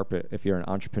red carpet. If you're an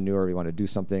entrepreneur, you want to do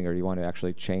something, or you want to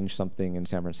actually change something in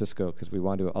San Francisco, because we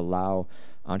want to allow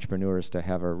entrepreneurs to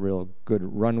have a real good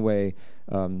runway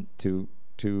to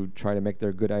try to make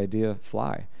their good idea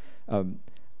fly.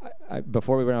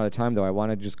 Before we run out of time, though, I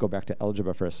want to just go back to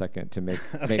algebra for a second to make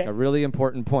a really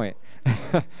important point.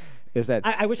 Is that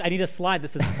I wish I need a slide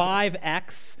that says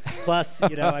 5x plus, we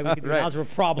could do an algebra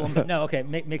problem. But no, okay,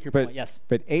 make your point, yes.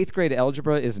 But 8th grade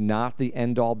algebra is not the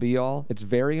end-all, be-all. It's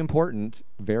very important,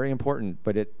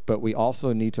 but we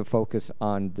also need to focus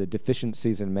on the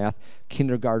deficiencies in math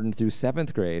kindergarten through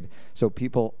 7th grade, so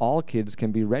all kids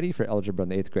can be ready for algebra in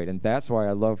the 8th grade. And that's why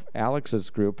I love Alex's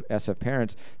group, SF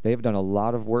Parents. They've done a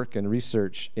lot of work and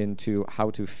research into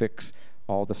how to fix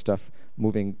all the stuff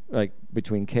moving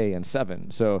between K and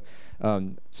 7. So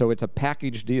it's a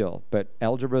package deal, but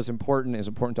algebra is important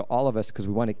to all of us, because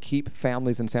we want to keep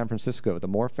families in San Francisco. The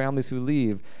more families who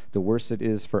leave, the worse it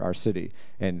is for our city.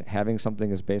 And having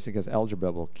something as basic as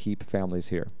algebra will keep families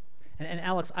here. And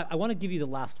Alex, I want to give you the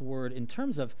last word in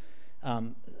terms of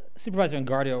Supervisor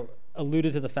Engardio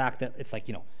alluded to the fact that it's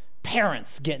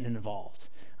parents getting involved.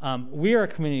 We are a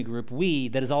community group,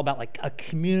 that is all about a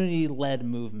community-led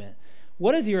movement.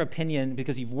 What is your opinion,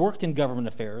 because you've worked in government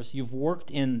affairs, you've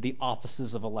worked in the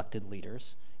offices of elected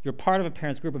leaders, you're part of a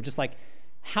parents group, of just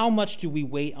how much do we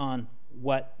wait on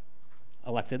what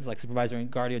electeds like Supervisor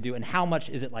Engardio do, and how much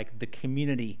is it the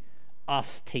community,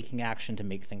 us taking action to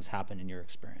make things happen in your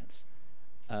experience?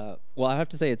 Well, I have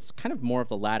to say it's kind of more of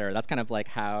the latter. That's kind of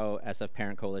how SF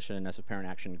Parent Coalition, SF Parent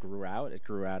Action grew out. It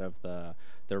grew out of the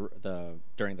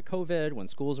during the COVID, when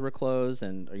schools were closed,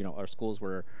 and our schools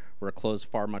were closed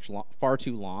far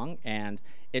too long, and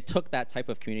it took that type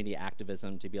of community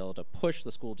activism to be able to push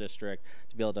the school district,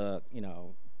 to be able to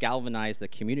galvanize the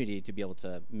community to be able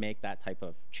to make that type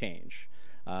of change.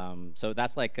 So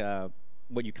that's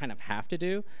what you kind of have to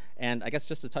do. And I guess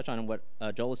just to touch on what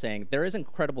Joel was saying, there is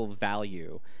incredible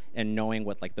value in knowing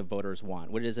what the voters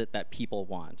want. What is it that people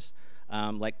want?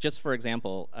 Just for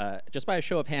example, just by a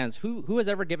show of hands, who has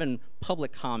ever given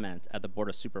public comment at the Board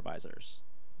of Supervisors?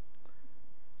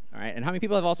 All right, and how many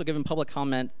people have also given public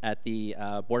comment at the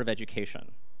Board of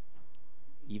Education?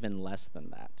 Even less than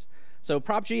that. So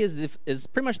Prop G is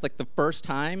pretty much the first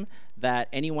time that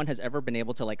anyone has ever been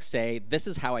able to say, this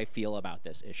is how I feel about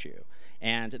this issue.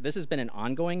 And this has been an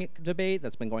ongoing debate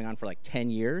that's been going on for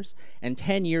 10 years. And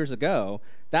 10 years ago,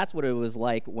 that's what it was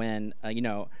like when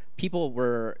people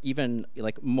were even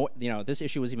more, this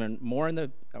issue was even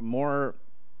more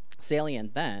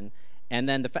salient then. And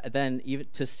then even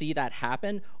to see that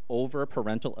happen over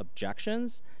parental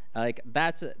objections,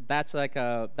 that's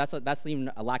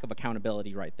even a lack of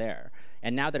accountability right there.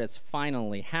 And now that it's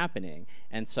finally happening,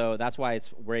 and so that's why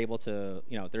we're able to,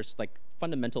 there's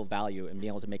fundamental value in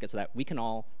being able to make it so that we can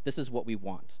all, this is what we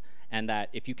want. And that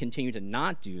if you continue to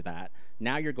not do that,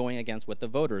 now you're going against what the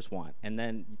voters want. And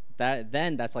then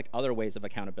that's other ways of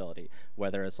accountability,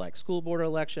 whether it's school board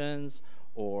elections,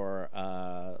 or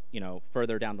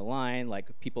further down the line,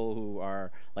 people who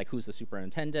are who's the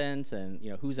superintendent, and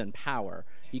who's in power.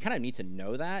 You kind of need to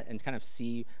know that and kind of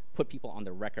put people on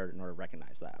the record in order to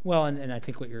recognize that. Well, and I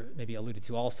think what you're maybe alluded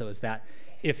to also is that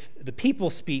if the people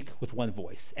speak with one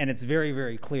voice and it's very,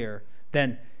 very clear,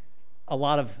 then a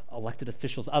lot of elected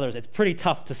officials, others, it's pretty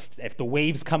tough to, if the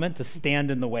wave's coming, to stand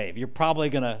in the wave. You're probably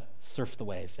going to surf the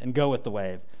wave and go with the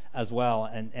wave as well.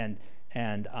 And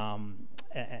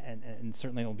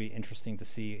certainly it'll be interesting to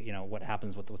see, what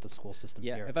happens with the school system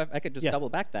here. If I could just double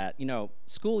back that,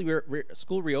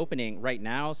 school reopening right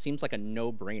now seems like a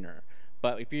no-brainer.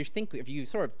 But if you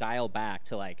sort of dial back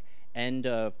to like end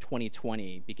of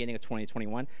 2020, beginning of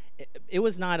 2021, it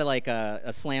was not like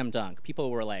a slam dunk. People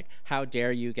were like, how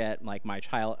dare you get like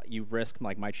you risk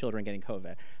like my children getting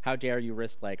COVID. How dare you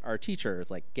risk like our teachers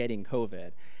like getting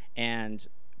COVID. And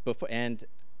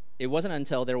it wasn't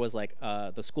until there was like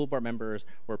the school board members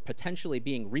were potentially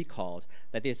being recalled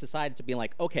that they decided to be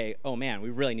like, okay, oh man, we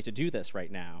really need to do this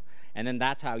right now. And then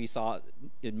that's how you saw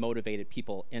it motivated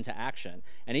people into action.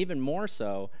 And even more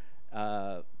so,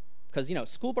 because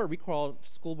school board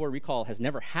recall has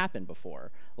never happened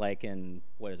before, like in,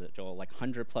 what is it, Joel, like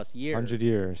 100+ years. 100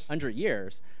 years. 100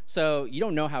 years. So you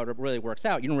don't know how it really works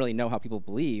out. You don't really know how people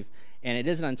believe. And it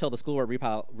isn't until the school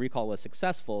board recall was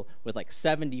successful with like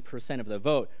 70% of the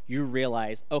vote, you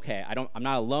realize, okay, I'm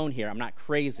not alone here. I'm not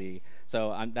crazy.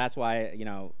 So that's why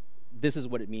this is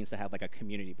what it means to have like a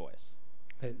community voice.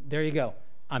 There you go.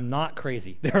 I'm not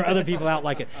crazy. There are other people out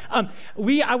like it.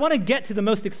 I want to get to the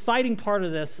most exciting part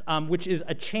of this, which is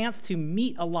a chance to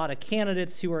meet a lot of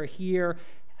candidates who are here,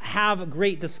 have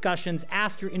great discussions,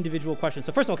 ask your individual questions.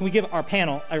 So first of all, can we give our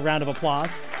panel a round of applause?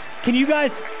 Can you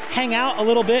guys hang out a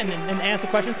little bit and answer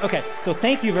questions? Okay, so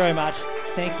thank you very much.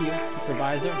 Thank you,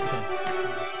 Supervisor. Okay.